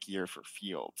break year for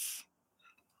Fields.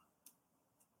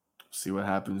 See what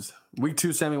happens. Week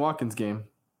 2 Sammy Watkins game.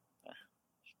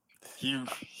 He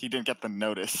didn't get the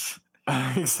notice.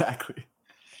 Exactly.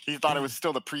 He thought it was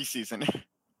still the preseason.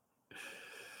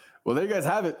 Well, there you guys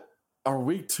have it. Our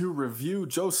Week 2 review.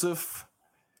 Joseph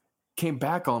came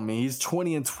back on me. He's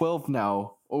 20-12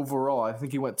 now overall. I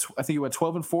think he went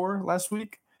 12-4 last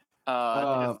week.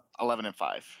 I think it's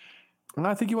 11-5. And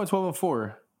I think he went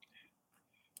 12-4.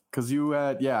 Because you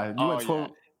went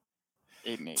 12.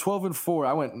 8-8. 12-4.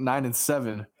 I went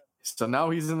 9-7. So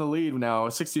now he's in the lead now.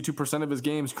 62% of his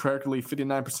games correctly,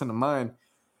 59% of mine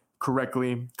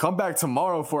correctly. Come back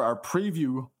tomorrow for our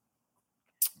preview,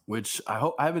 which I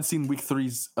haven't seen Week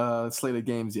 3's slate of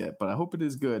games yet, but I hope it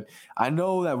is good. I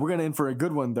know that we're going to in for a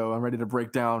good one, though. I'm ready to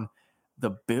break down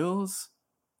the Bills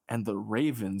and the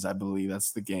Ravens. I believe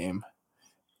that's the game.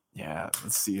 Yeah,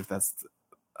 let's see if that's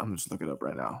I'm just looking it up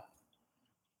right now.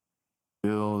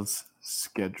 Bills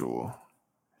schedule.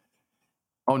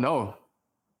 Oh, no.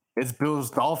 It's Bills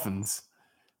Dolphins.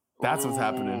 That's what's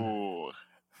happening.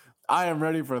 I am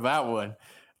ready for that one.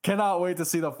 Cannot wait to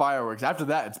see the fireworks. After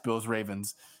that, it's Bills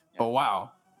Ravens. But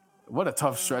wow, what a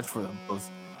tough stretch for them.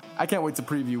 I can't wait to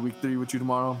preview Week 3 with you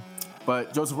tomorrow.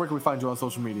 But Joseph, where can we find you on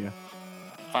social media?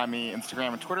 Find me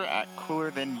Instagram and Twitter at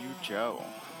CoolerThanYouJoe.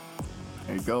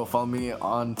 There you go. Follow me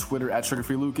on Twitter at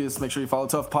SugarFreeLucas. Make sure you follow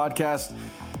Tough Podcast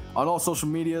on all social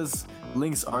medias.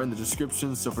 Links are in the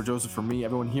description. So for Joseph, for me,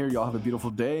 everyone here, y'all have a beautiful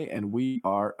day, and we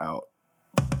are out.